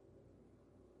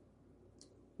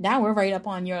 Now we're right up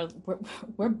on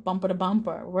we're bumper to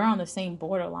bumper. We're on the same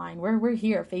borderline. We're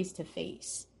here face to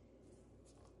face.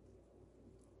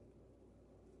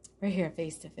 We're here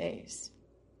face to face.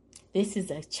 This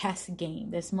is a chess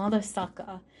game. This mother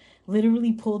sucker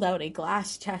literally pulled out a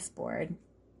glass chessboard.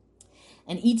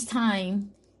 And each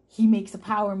time he makes a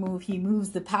power move, he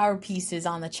moves the power pieces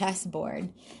on the chessboard.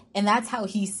 And that's how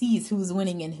he sees who's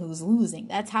winning and who's losing.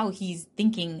 That's how he's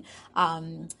thinking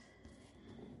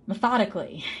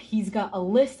methodically. He's got a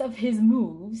list of his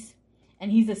moves,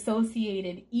 and he's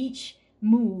associated each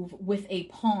move with a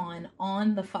pawn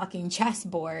on the fucking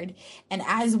chessboard. And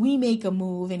as we make a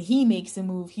move and he makes a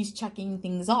move, he's checking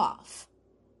things off.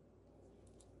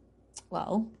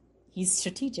 Well, he's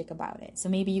strategic about it. So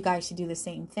maybe you guys should do the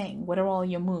same thing. What are all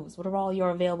your moves? What are all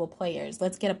your available players?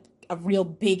 Let's get a real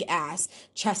big ass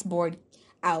chessboard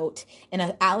out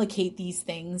and allocate these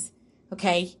things.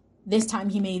 Okay, this time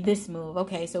he made this move.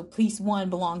 Okay, so piece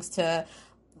 1 belongs to,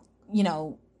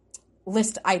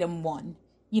 list item 1,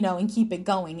 and keep it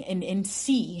going and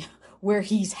see where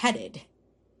he's headed.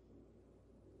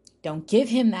 Don't give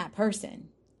him that person.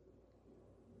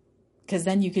 Because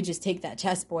then you could just take that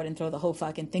chessboard and throw the whole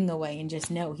fucking thing away and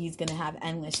just know he's going to have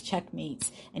endless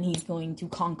checkmates and he's going to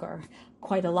conquer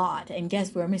quite a lot. And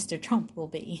guess where Mr. Trump will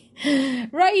be?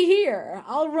 Right here.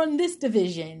 I'll run this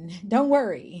division. Don't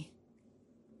worry.